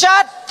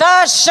 shut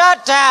the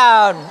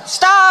shutdown.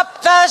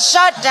 Stop the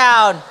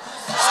shutdown.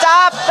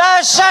 Stop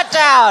the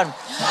shutdown.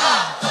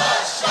 Stop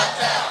the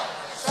shutdown.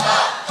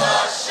 Stop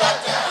the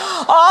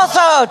shutdown.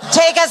 Also,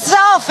 take a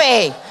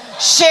selfie.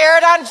 Share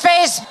it on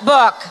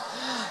Facebook.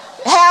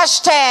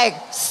 Hashtag,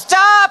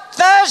 stop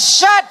the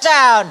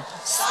shutdown.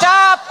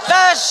 Stop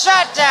the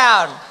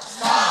shutdown.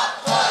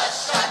 Stop the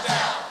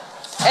shutdown.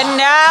 And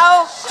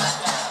now,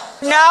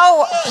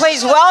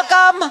 please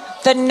welcome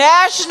the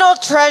National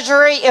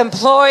Treasury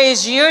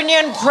Employees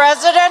Union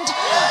President,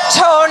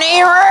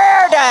 Tony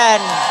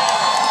Reardon.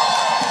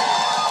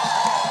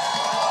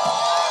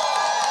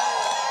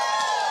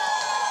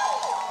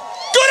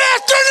 Good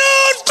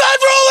afternoon,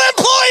 federal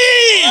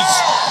employees!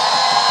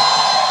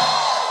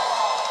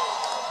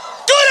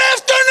 Good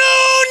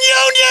afternoon,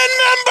 union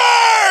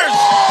members!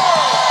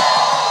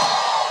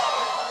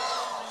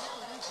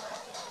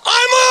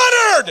 I'm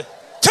honored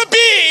to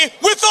be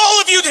with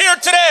all of you here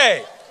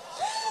today.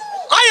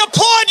 I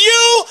applaud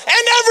you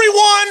and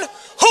everyone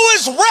who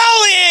is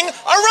rallying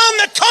around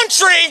the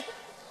country,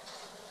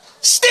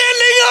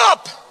 standing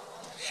up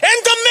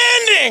and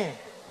demanding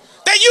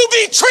that you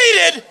be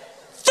treated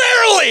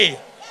fairly.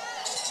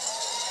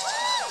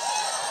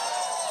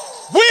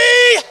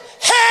 We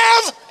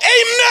have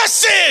a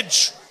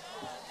message.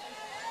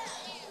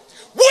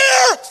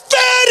 We're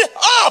fed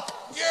up.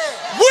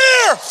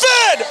 We're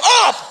fed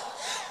up.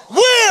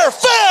 We're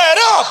fed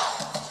up.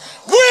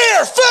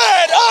 We're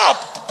fed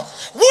up.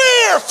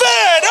 We're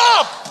fed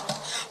up.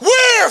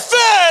 We're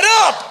fed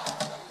up.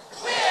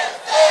 We're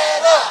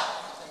fed up.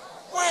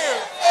 We're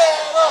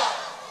fed up.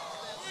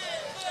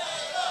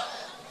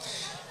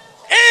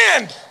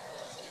 And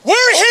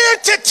we're here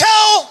to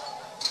tell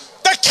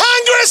the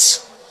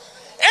Congress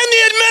and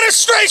the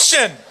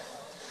administration,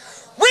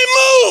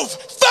 remove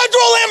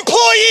federal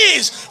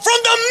employees from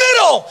the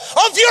middle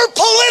of your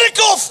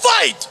political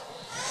fight.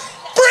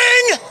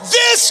 Bring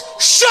this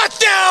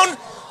shutdown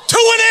to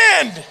an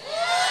end.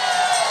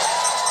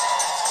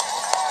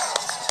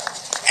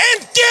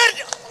 And get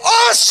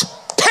us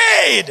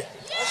paid.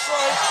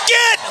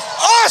 Get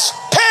us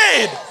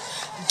paid.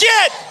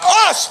 Get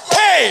us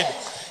paid.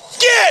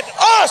 Get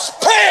us paid. Get us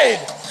paid.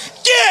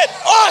 Get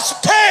us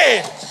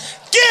paid.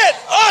 Get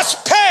us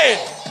paid.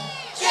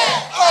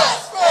 Get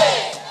us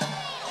paid.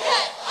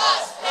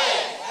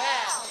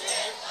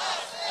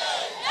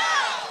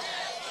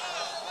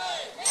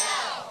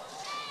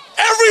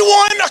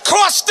 Everyone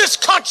across this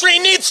country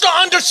needs to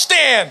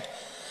understand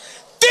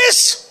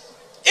this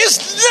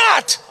is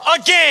not a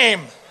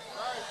game.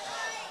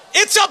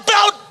 It's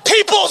about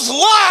people's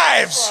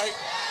lives.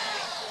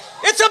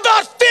 It's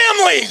about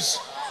families.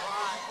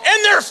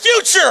 and their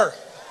future.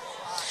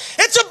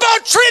 It's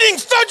about treating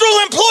federal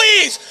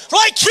employees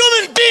like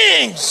human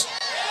beings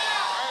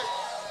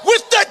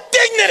with the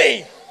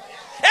dignity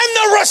and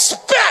the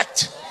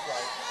respect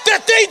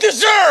that they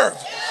deserve.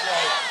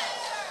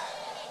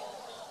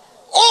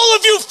 All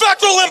of you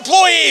federal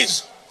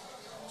employees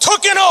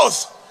took an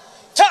oath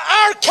to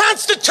our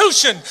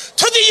Constitution,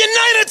 to the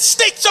United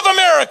States of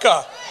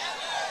America,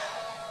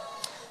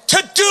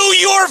 to do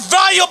your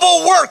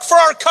valuable work for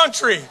our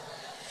country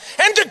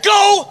and to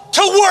go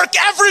to work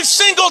every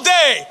single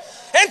day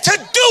and to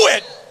do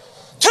it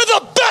to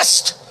the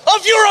best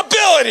of your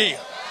ability.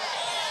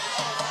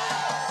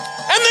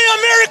 And the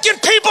American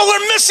people are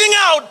missing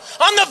out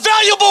on the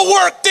valuable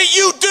work that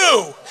you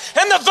do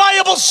and the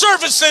valuable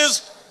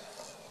services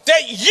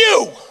that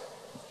you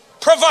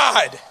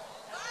provide.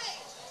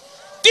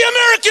 The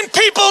American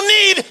people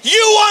need you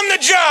on the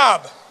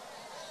job.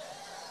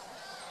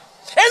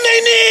 And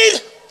they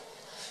need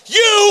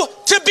you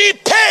to be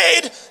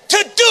paid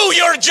to do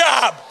your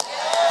job.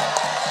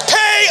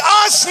 Pay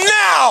us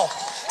now.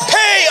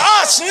 Pay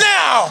us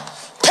now.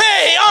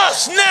 Pay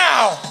us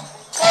now.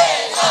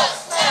 Pay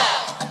us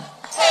now.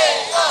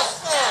 Pay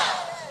us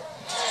now.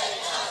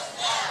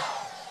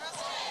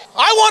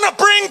 I want to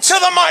bring to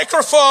the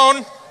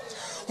microphone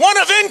one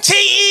of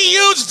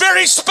NTEU's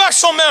very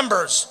special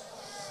members.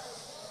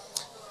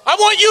 I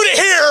want you to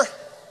hear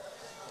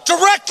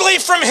directly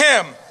from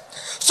him.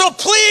 So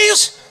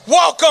please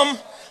welcome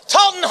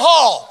Talton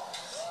Hall,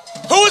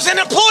 who is an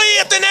employee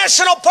at the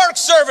National Park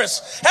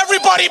Service.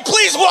 Everybody,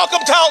 please welcome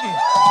Talton.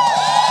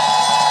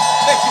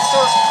 Thank you,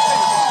 sir.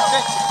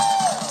 Thank you.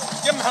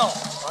 Give him help.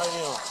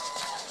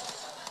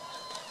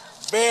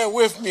 Bear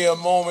with me a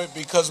moment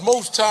because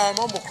most time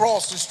I'm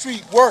across the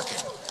street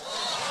working.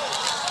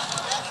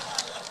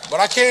 But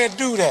I can't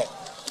do that.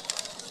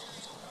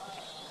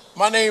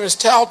 My name is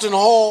Talton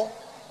Hall,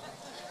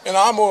 and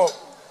I'm a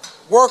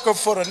worker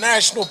for the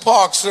National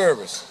Park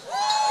Service.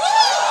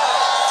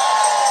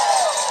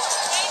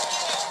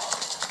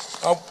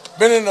 I'm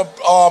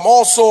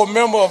also a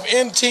member of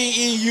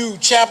NTEU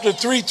Chapter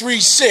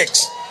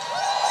 336.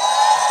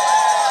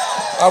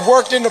 I've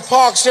worked in the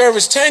Park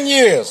Service 10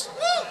 years.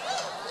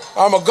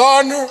 I'm a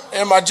gardener,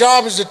 and my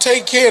job is to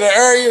take care of the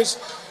areas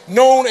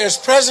known as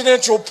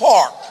Presidential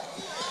Park.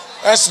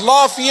 That's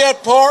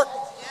Lafayette Park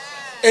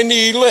and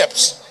the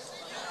Ellipse.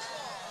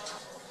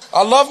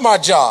 I love my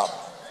job.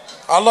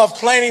 I love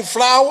planting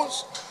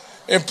flowers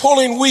and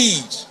pulling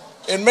weeds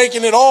and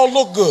making it all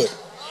look good.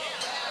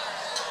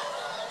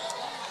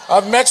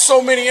 I've met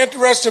so many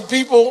interesting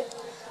people,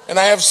 and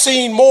I have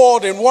seen more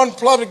than one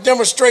public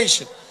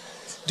demonstration.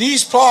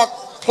 These parks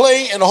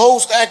play and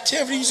host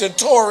activities and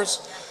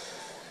tourists,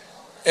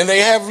 and they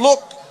have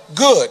looked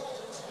good.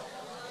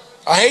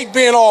 I hate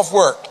being off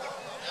work.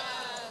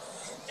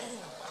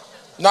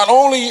 Not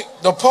only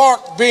the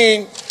park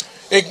being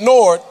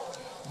ignored,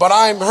 but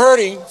I'm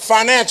hurting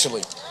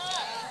financially.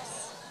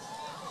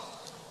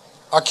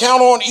 I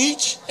count on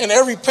each and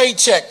every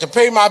paycheck to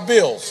pay my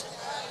bills.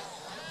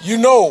 You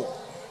know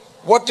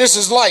what this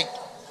is like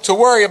to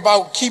worry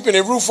about keeping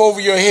a roof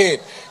over your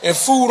head and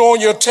food on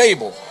your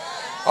table.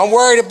 I'm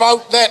worried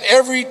about that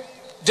every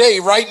day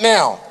right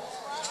now.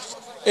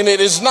 And it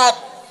is not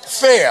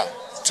fair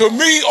to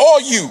me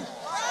or you.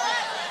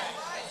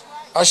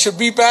 I should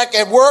be back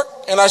at work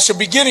and I should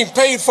be getting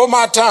paid for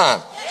my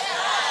time.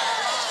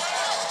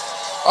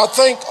 I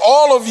thank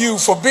all of you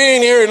for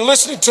being here and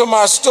listening to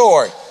my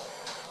story.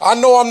 I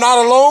know I'm not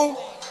alone,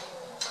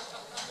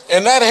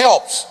 and that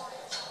helps.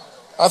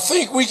 I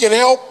think we can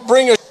help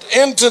bring an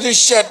end to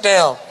this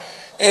shutdown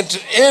and to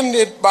end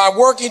it by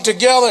working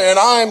together, and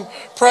I'm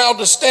proud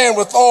to stand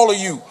with all of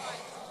you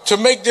to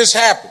make this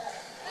happen.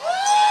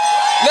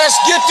 Let's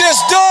get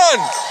this done.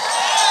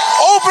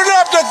 Open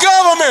up the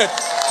government.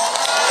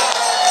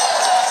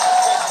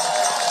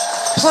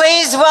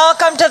 Please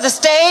welcome to the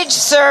stage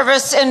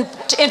Service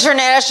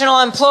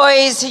International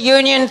Employees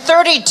Union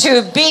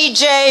 32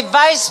 BJ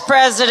Vice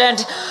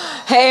President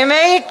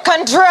Jaime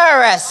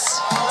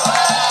Contreras.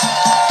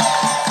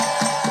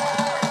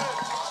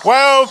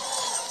 Well,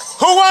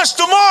 who wants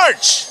to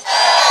march?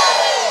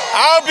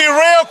 I'll be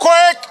real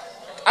quick.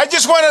 I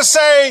just want to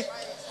say,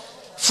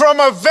 from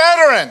a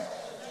veteran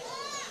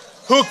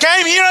who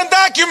came here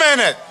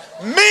undocumented,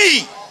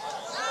 me,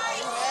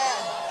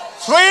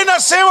 fleeing the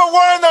Civil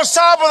War in El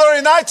Salvador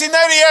in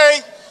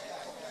 1988,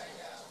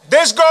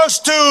 this goes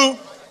to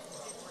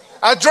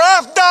a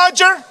draft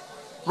dodger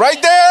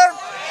right there,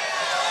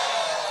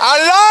 a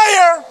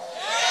liar,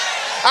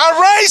 a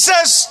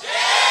racist,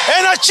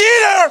 and a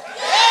cheater.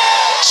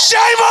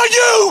 Shame on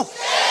you!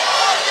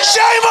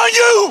 Shame on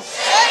you!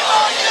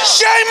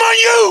 Shame on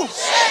you!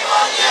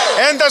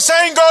 And the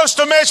same goes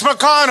to Mitch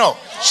McConnell.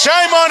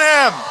 Shame on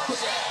him.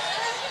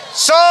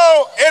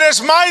 So it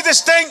is my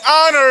distinct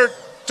honor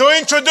to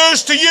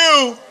introduce to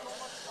you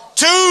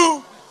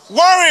two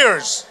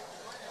warriors.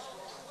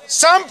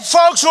 Some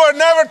folks who are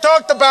never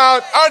talked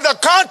about are the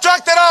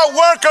contracted out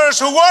workers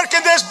who work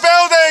in these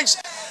buildings.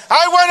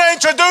 I want to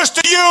introduce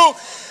to you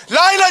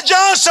Lila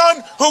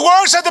Johnson, who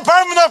works at the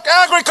Department of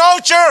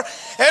Agriculture,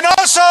 and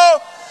also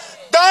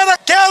Donna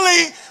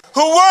Kelly,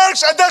 who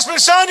works at the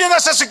Smithsonian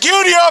as a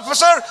security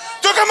officer,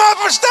 to come up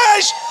on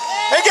stage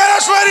and get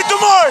us ready to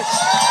march.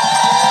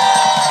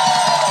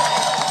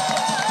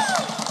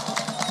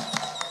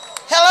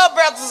 Hello,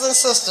 brothers and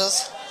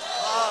sisters.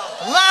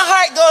 My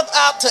heart goes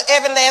out to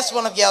every last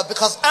one of y'all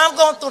because I'm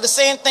going through the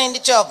same thing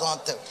that y'all going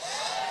through.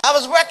 I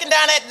was working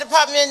down at the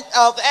Department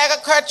of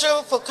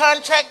Agriculture for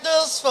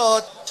contractors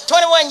for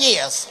 21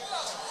 years.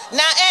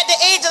 Now, at the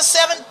age of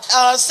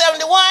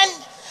 71,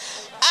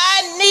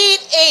 I need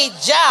a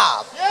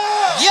job.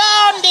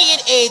 Y'all need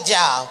a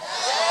job.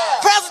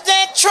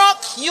 President Trump,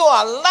 you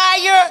are a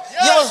liar.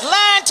 You was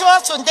lying to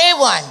us from day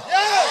one.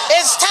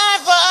 It's time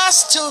for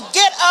us to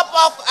get up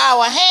off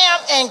our ham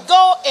and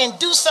go and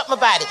do something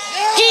about it.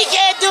 He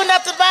can't do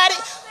nothing about it.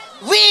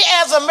 We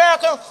as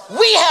Americans,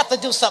 we have to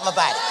do something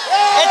about it.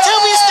 Until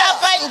we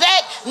stop fighting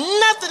back,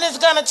 nothing is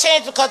going to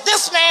change because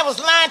this man was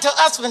lying to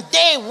us from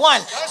day one.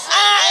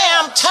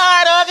 I am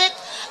tired of it.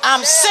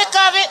 I'm sick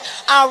of it.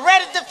 I'm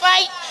ready to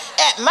fight.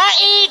 At my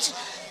age,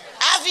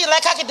 I feel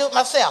like I can do it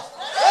myself.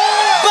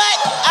 But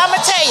I'm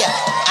going to tell you,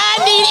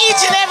 I need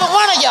each and every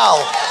one of y'all.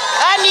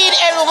 I need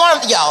every one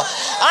of y'all.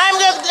 I'm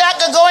not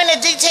going to go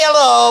into detail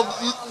of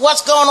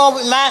what's going on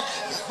with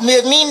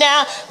me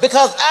now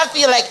because I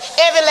feel like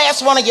every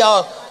last one of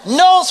y'all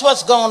knows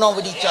what's going on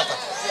with each other.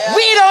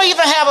 We don't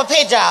even have a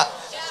pay job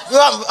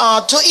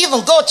to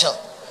even go to.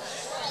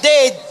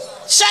 The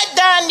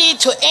shutdown need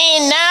to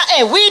end now,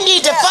 and we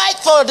need to fight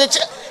for the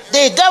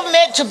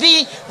government to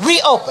be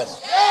reopened.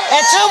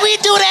 Until we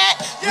do that,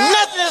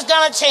 nothing is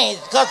going to change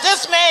because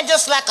this man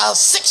just like a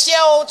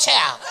 6-year-old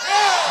child.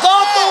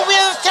 Going through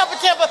with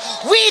temper.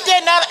 We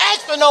did not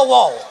ask for no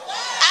wall.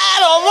 I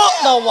don't want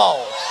no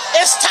wall.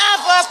 It's time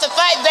for us to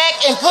fight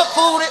back and put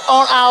food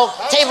on our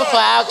table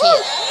for our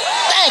kids.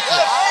 Thank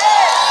you.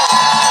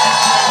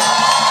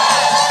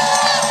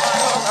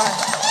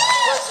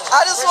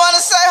 I just want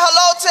to say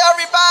hello to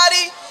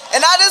everybody,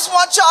 and I just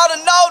want y'all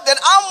to know that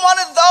I'm one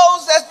of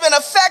those that's been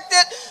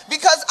affected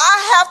because I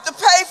have to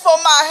pay for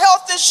my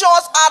health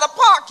insurance out of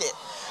pocket.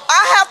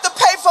 I have to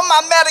pay for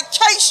my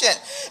medication.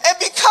 And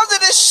because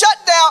of this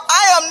shutdown,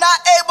 I am not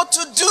able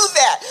to do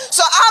that. So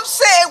I'm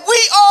saying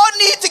we all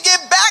need to get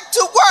back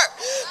to work.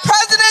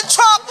 President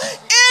Trump,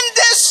 end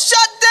this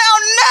shutdown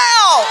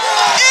now.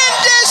 End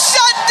this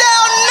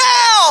shutdown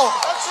now.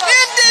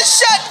 End this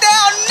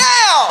shutdown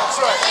now.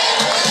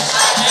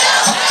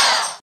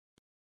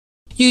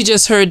 You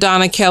just heard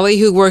Donna Kelly,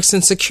 who works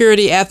in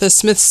security at the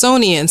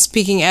Smithsonian,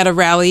 speaking at a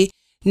rally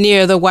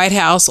near the White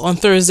House on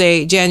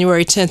Thursday,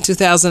 January 10,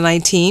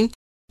 2019,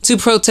 to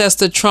protest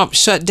the Trump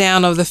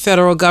shutdown of the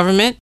federal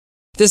government.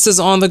 This is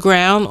On the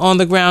Ground,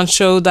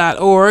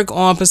 onthegroundshow.org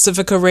on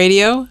Pacifica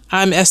Radio.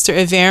 I'm Esther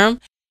Iverum.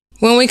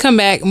 When we come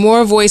back,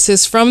 more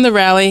voices from the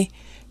rally.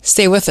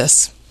 Stay with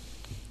us.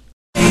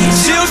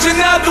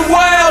 Children of the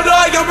world,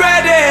 are you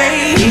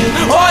ready?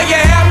 Are you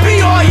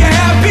happy? Are you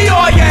happy?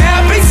 Are you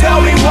happy?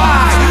 Tell me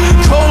why.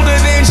 Colder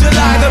than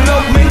July, the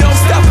milkman don't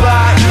stop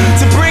by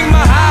to bring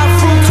my high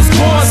fructose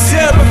corn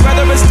syrup.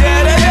 Brother,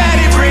 instead of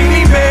daddy, bring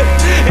me milk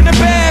in a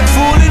bag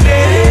full of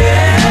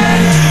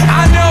dead.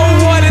 I know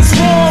what is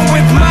wrong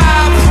with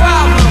my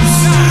problems.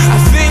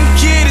 I think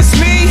it is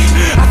me.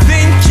 I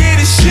think it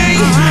is she.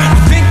 I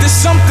think there's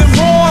something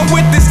wrong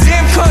with this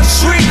damn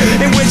country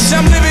in which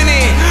I'm living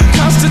in.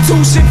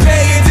 Constitution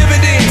paying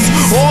dividends.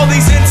 All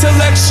these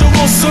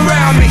intellectuals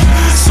surround me,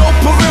 so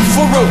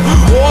peripheral.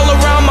 All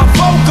around my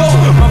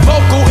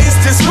vocal is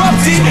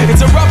disrupted,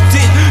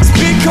 interrupted.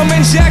 Speed coming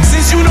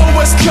Jacksons, you know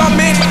what's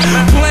coming.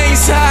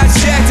 Planes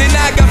hijacked, and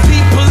I got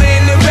people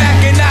in the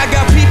back, and I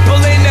got people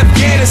in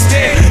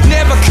Afghanistan,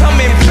 never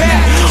coming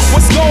back.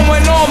 What's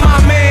going on, my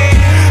man?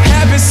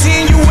 Haven't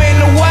seen you in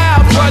a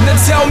while, brother.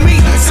 Tell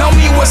me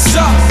what's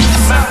up.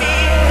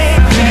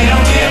 They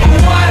don't give a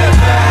what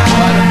about.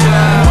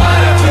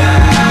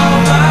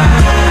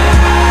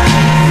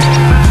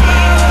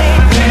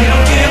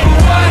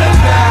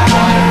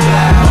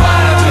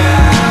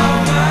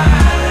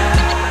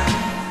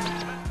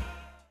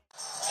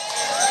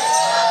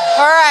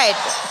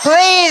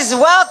 Please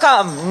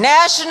welcome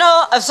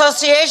National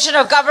Association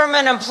of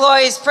Government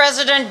Employees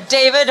President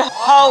David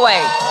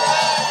Hallway.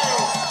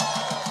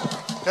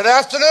 Good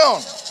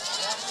afternoon.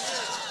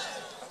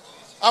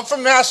 I'm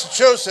from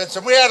Massachusetts,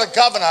 and we had a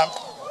governor,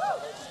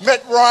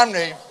 Mitt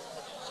Romney.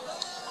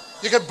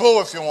 You can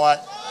boo if you want.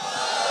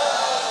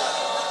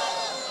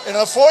 In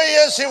the 4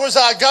 years he was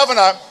our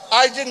governor,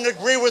 I didn't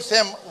agree with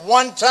him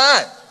one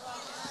time,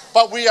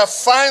 but we are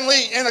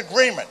finally in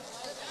agreement.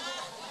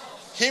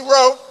 He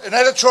wrote an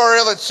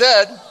editorial that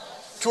said,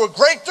 to a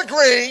great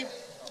degree,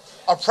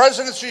 a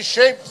presidency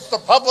shapes the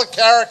public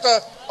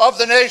character of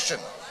the nation.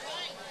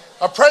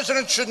 A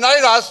president should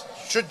unite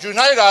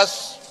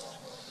us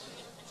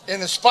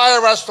and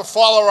inspire us to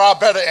follow our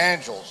better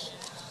angels.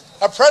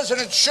 A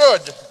president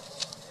should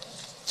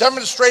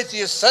demonstrate the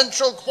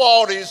essential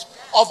qualities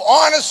of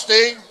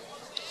honesty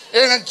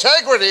and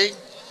integrity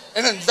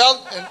and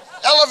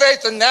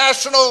elevate the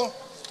national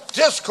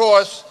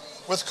discourse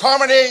with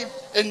harmony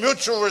and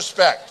mutual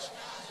respect.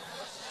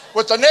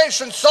 With the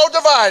nation so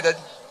divided,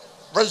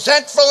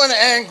 resentful and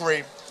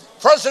angry,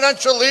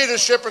 presidential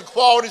leadership and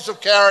qualities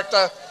of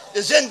character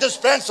is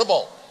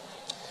indispensable.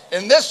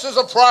 And this is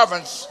a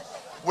province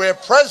where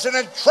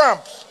President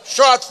Trump's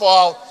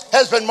shortfall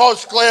has been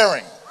most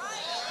glaring.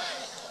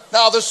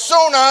 Now, the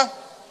sooner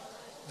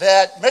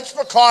that Mitch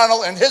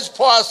McConnell and his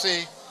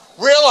posse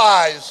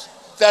realize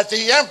that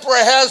the emperor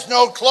has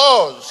no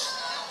clothes,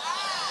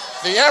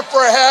 the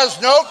emperor has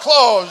no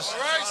clothes,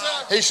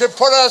 he should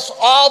put us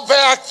all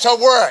back to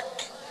work.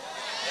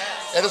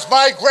 It is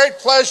my great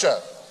pleasure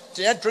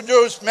to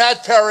introduce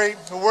Matt Perry,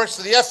 who works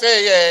for the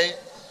FAA,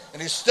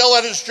 and he's still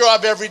at his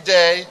job every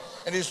day,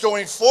 and he's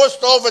doing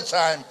forced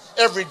overtime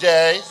every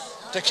day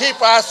to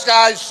keep our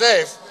skies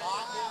safe.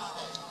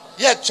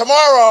 Yet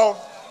tomorrow,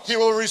 he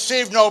will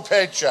receive no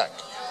paycheck.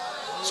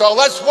 So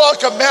let's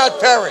welcome Matt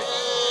Perry.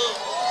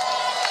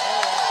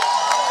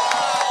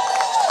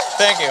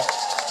 Thank you.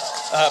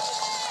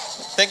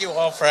 Thank you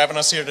all for having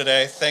us here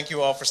today. Thank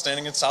you all for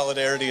standing in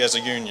solidarity as a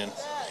union.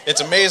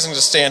 It's amazing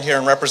to stand here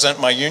and represent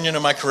my union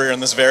and my career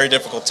in this very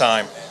difficult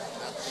time.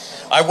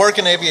 I work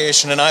in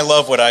aviation and I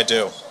love what I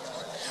do.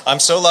 I'm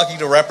so lucky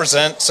to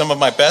represent some of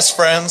my best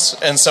friends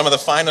and some of the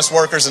finest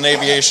workers in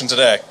aviation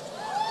today.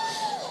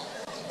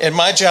 In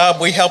my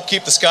job, we help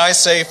keep the skies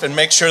safe and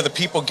make sure the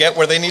people get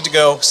where they need to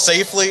go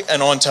safely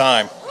and on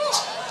time.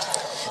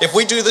 If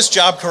we do this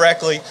job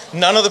correctly,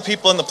 none of the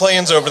people in the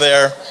planes over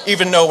there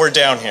even know we're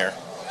down here.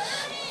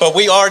 But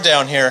we are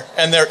down here,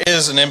 and there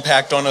is an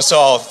impact on us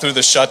all through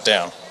the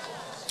shutdown.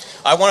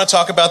 I want to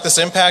talk about this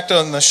impact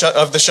of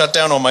the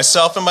shutdown on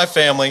myself and my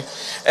family,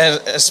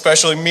 and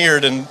especially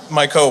mirrored in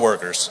my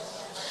coworkers.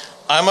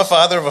 I'm a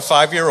father of a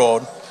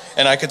 5-year-old,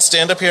 and I could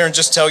stand up here and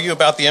just tell you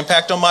about the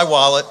impact on my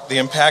wallet, the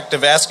impact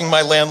of asking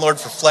my landlord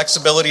for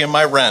flexibility in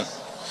my rent,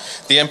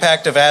 the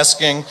impact of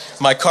asking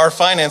my car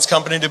finance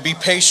company to be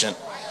patient,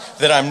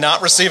 that I'm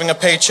not receiving a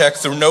paycheck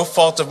through no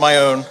fault of my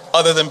own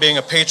other than being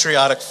a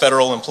patriotic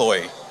federal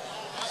employee.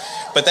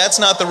 But that's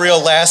not the real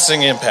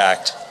lasting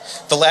impact.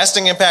 The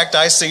lasting impact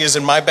I see is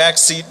in my back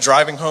seat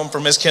driving home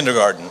from his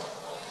kindergarten.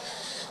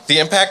 The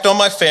impact on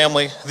my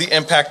family, the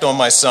impact on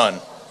my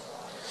son.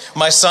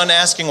 My son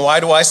asking, why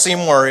do I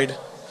seem worried?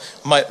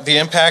 The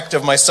impact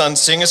of my son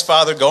seeing his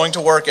father going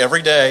to work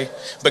every day,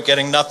 but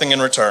getting nothing in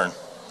return.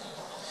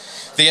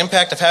 The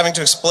impact of having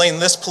to explain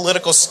this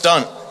political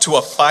stunt to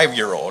a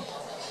 5-year-old.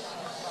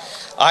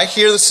 I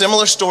hear the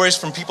similar stories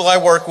from people I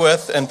work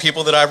with and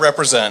people that I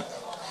represent.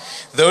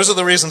 Those are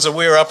the reasons that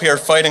we are up here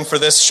fighting for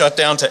this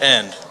shutdown to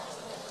end.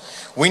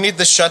 We need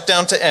this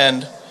shutdown to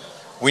end.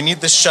 We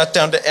need this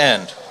shutdown to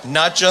end,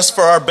 not just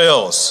for our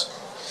bills.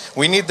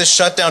 We need this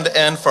shutdown to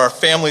end for our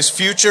families'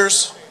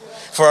 futures,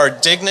 for our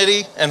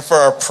dignity, and for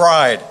our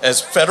pride as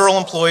federal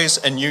employees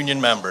and union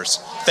members.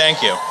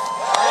 Thank you.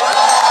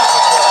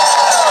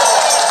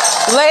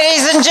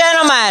 Ladies and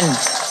gentlemen,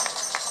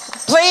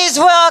 please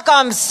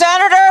welcome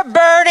Senator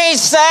Bernie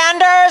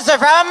Sanders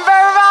from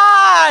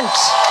Vermont.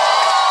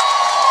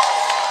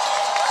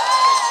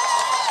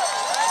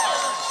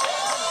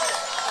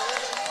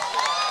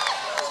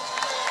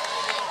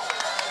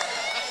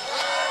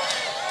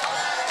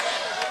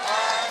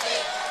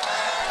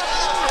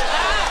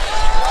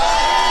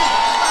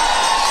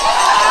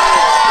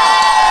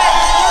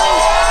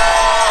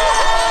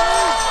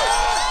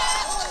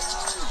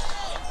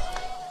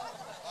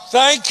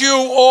 Thank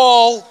you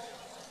all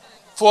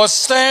for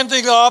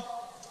standing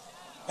up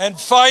and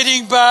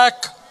fighting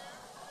back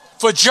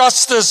for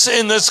justice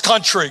in this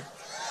country.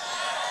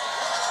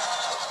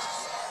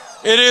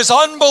 It is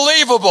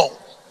unbelievable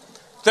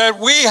that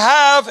we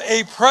have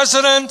a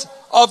president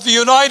of the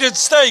United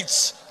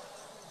States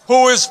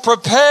who is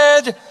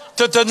prepared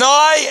to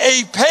deny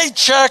a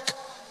paycheck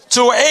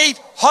to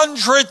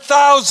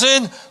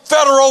 800,000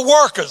 federal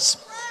workers.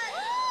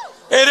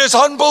 It is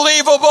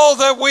unbelievable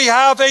that we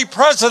have a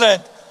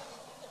president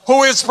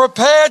who is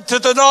prepared to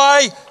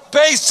deny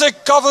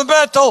basic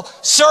governmental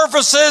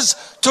services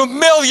to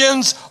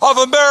millions of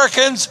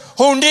Americans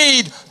who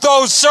need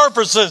those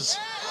services.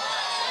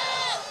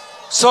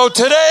 So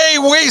today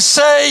we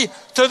say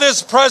to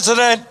this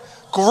president,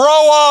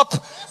 grow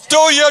up, do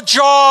your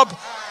job,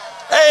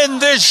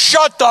 end this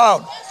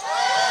shutdown.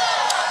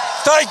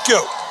 Thank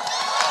you.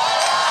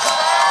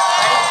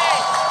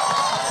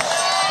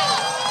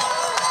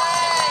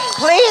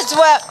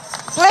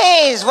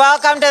 Please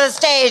welcome to the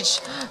stage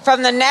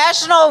from the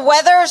National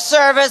Weather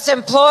Service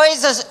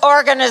Employees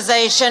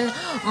Organization,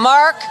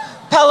 Mark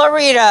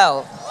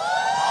Pellerito.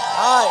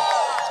 Hi.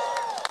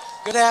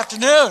 Good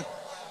afternoon.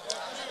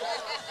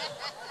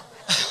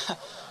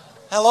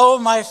 Hello,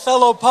 my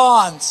fellow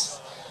pawns.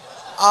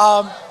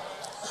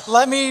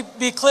 Let me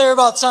be clear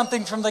about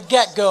something from the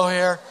get-go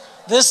here.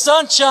 This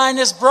sunshine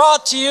is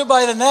brought to you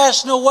by the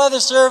National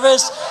Weather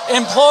Service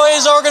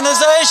Employees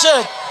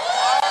Organization.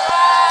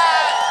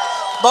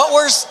 But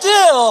we're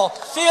still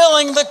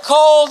feeling the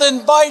cold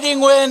and biting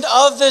wind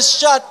of this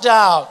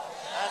shutdown.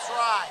 That's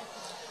right.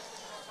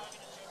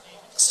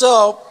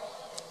 So,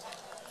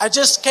 I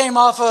just came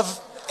off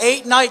of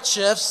 8 night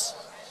shifts,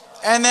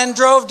 and then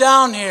drove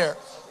down here.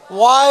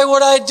 Why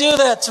would I do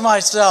that to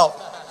myself?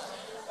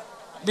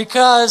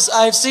 Because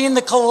I've seen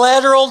the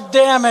collateral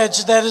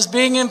damage that is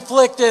being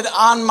inflicted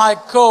on my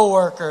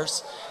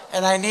coworkers,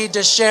 and I need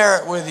to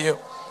share it with you.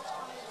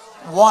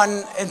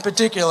 One in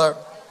particular.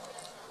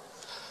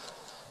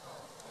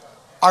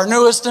 Our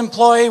newest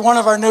employee, one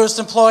of our newest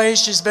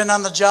employees, she's been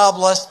on the job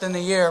less than a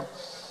year.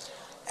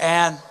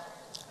 And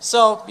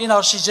so,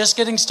 she's just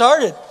getting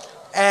started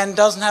and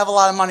doesn't have a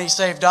lot of money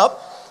saved up.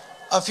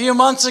 A few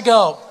months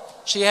ago,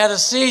 she had a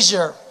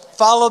seizure,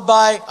 followed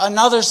by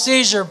another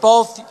seizure,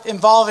 both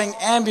involving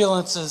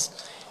ambulances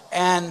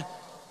and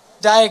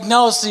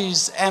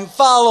diagnoses and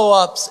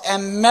follow-ups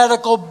and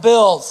medical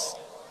bills.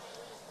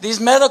 These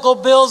medical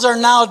bills are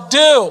now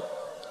due.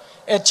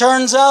 It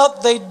turns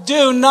out they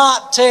do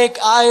not take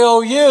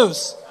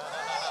IOUs.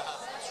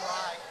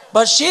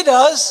 But she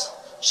does.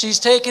 She's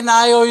taking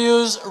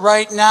IOUs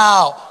right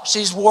now.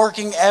 She's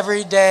working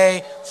every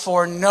day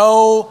for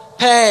no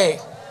pay.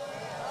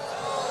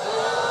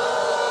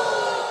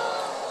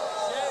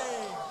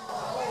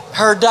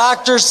 Her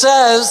doctor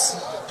says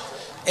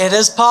it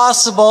is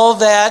possible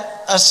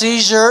that a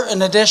seizure,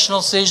 an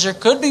additional seizure,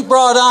 could be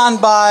brought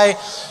on by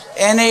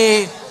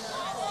any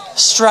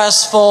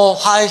stressful,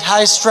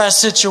 high stress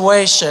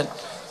situation.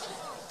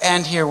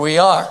 And here we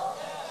are.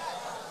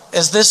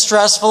 Is this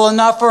stressful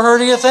enough for her,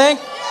 do you think?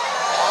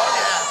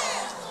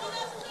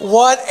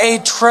 What a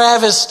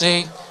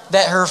travesty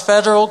that her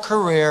federal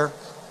career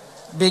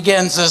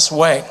begins this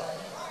way.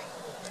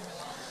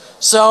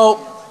 So,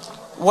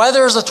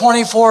 whether it's a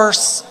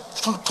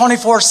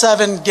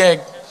 24/7 gig,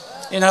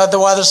 the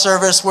Weather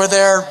Service, we're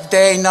there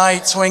day,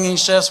 night, swinging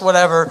shifts,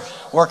 whatever,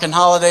 working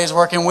holidays,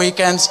 working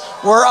weekends.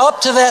 We're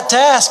up to that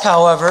task,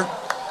 however.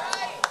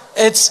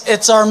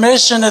 It's our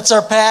mission, it's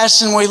our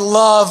passion, we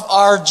love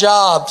our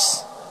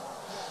jobs.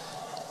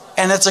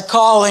 And it's a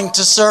calling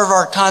to serve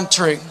our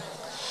country.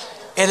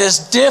 It is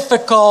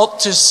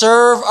difficult to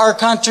serve our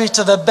country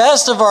to the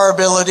best of our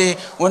ability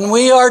when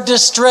we are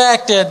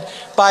distracted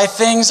by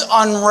things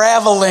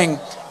unraveling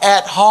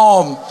at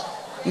home,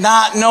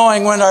 not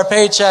knowing when our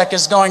paycheck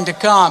is going to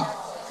come.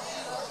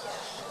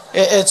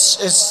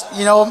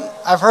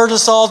 I've heard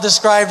us all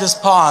described as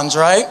pawns,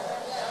 right?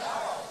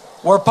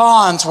 We're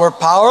pawns. We're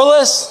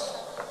powerless.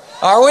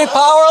 Are we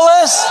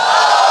powerless?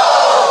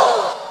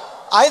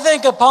 I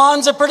think a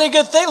pawn's a pretty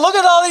good thing. Look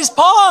at all these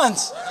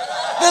pawns.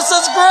 This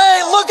is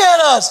great. Look at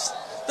us.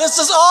 This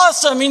is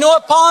awesome. You know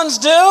what pawns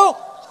do?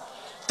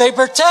 They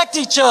protect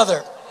each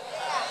other.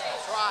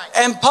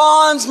 And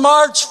pawns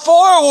march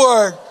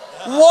forward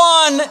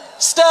one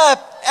step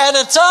at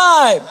a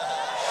time.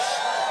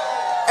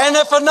 And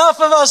if enough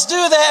of us do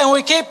that and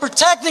we keep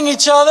protecting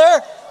each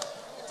other,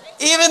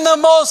 even the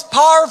most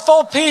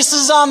powerful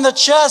pieces on the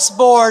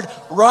chessboard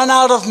run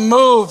out of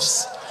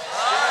moves.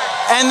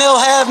 And they'll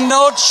have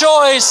no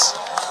choice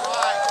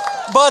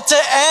but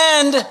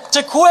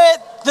to quit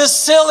this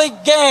silly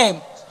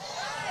game.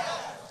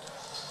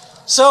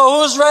 So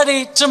who's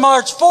ready to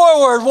march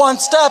forward one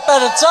step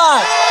at a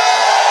time?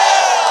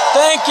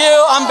 Thank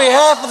you. On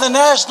behalf of the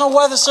National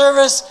Weather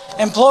Service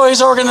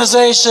Employees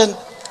Organization.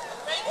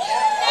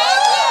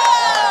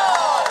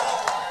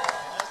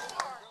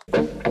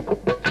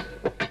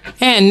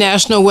 And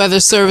National Weather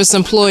Service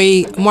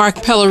employee Mark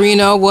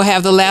Pellerino will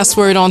have the last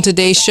word on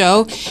today's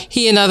show.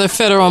 He and other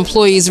federal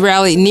employees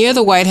rallied near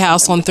the White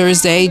House on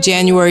Thursday,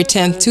 January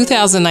 10,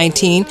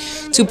 2019,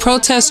 to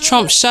protest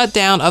Trump's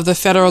shutdown of the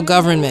federal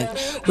government,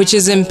 which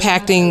is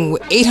impacting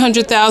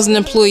 800,000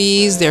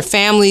 employees, their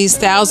families,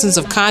 thousands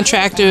of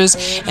contractors,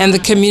 and the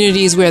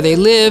communities where they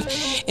live.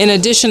 In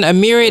addition, a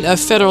myriad of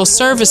federal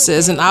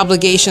services and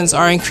obligations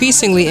are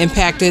increasingly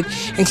impacted,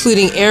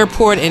 including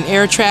airport and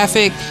air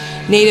traffic,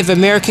 Native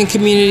American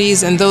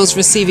communities, and those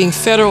receiving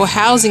federal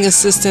housing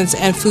assistance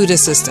and food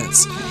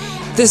assistance.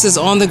 This is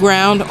On the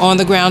Ground,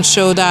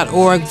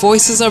 onthegroundshow.org,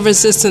 Voices of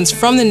Resistance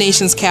from the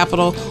nation's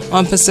capital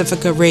on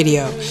Pacifica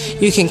Radio.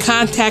 You can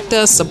contact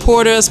us,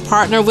 support us,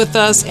 partner with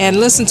us, and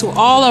listen to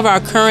all of our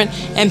current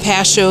and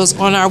past shows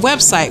on our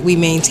website we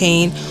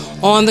maintain,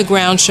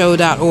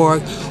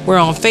 onthegroundshow.org. We're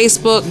on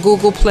Facebook,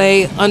 Google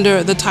Play,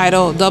 under the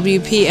title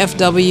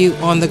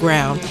WPFW On the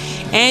Ground.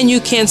 And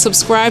you can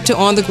subscribe to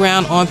On the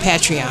Ground on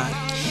Patreon.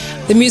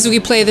 The music we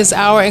played this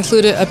hour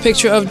included A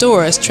Picture of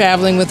Doris,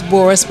 Traveling with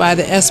Boris by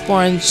the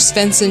Esbjörn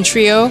Svensson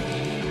Trio,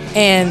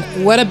 and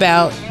What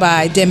About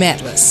by Dem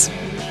Atlas.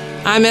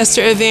 I'm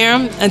Esther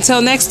Iverum.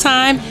 Until next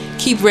time,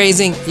 keep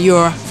raising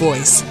your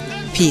voice.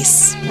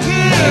 Peace.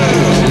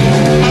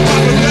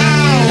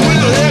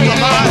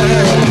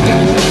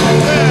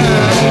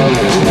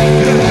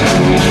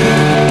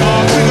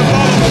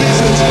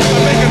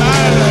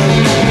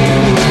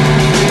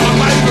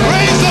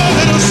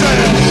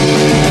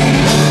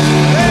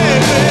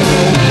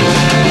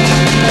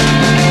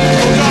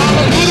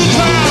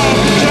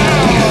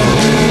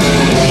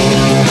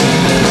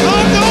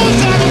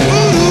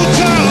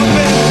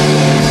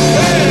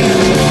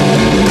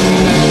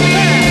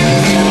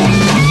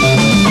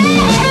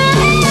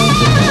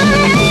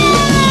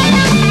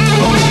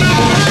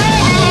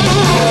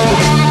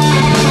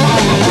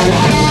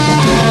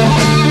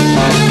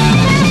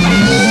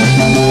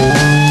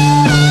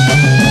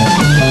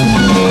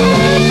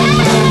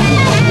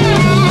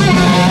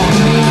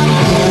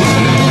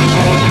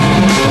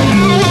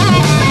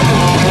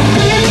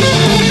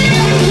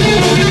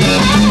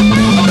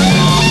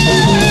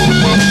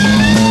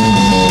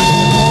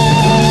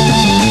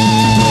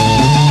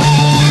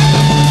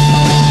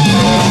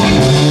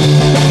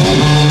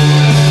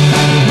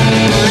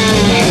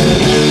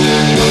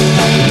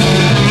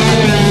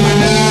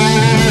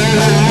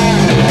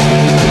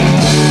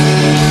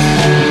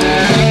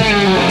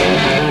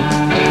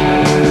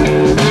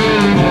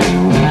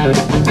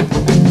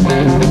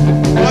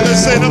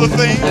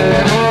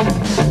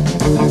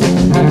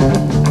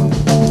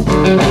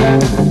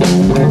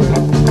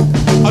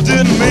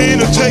 didn't mean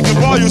to take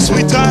up all your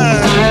sweet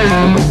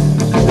time.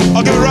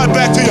 I'll give it right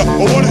back to you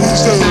one of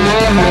these days.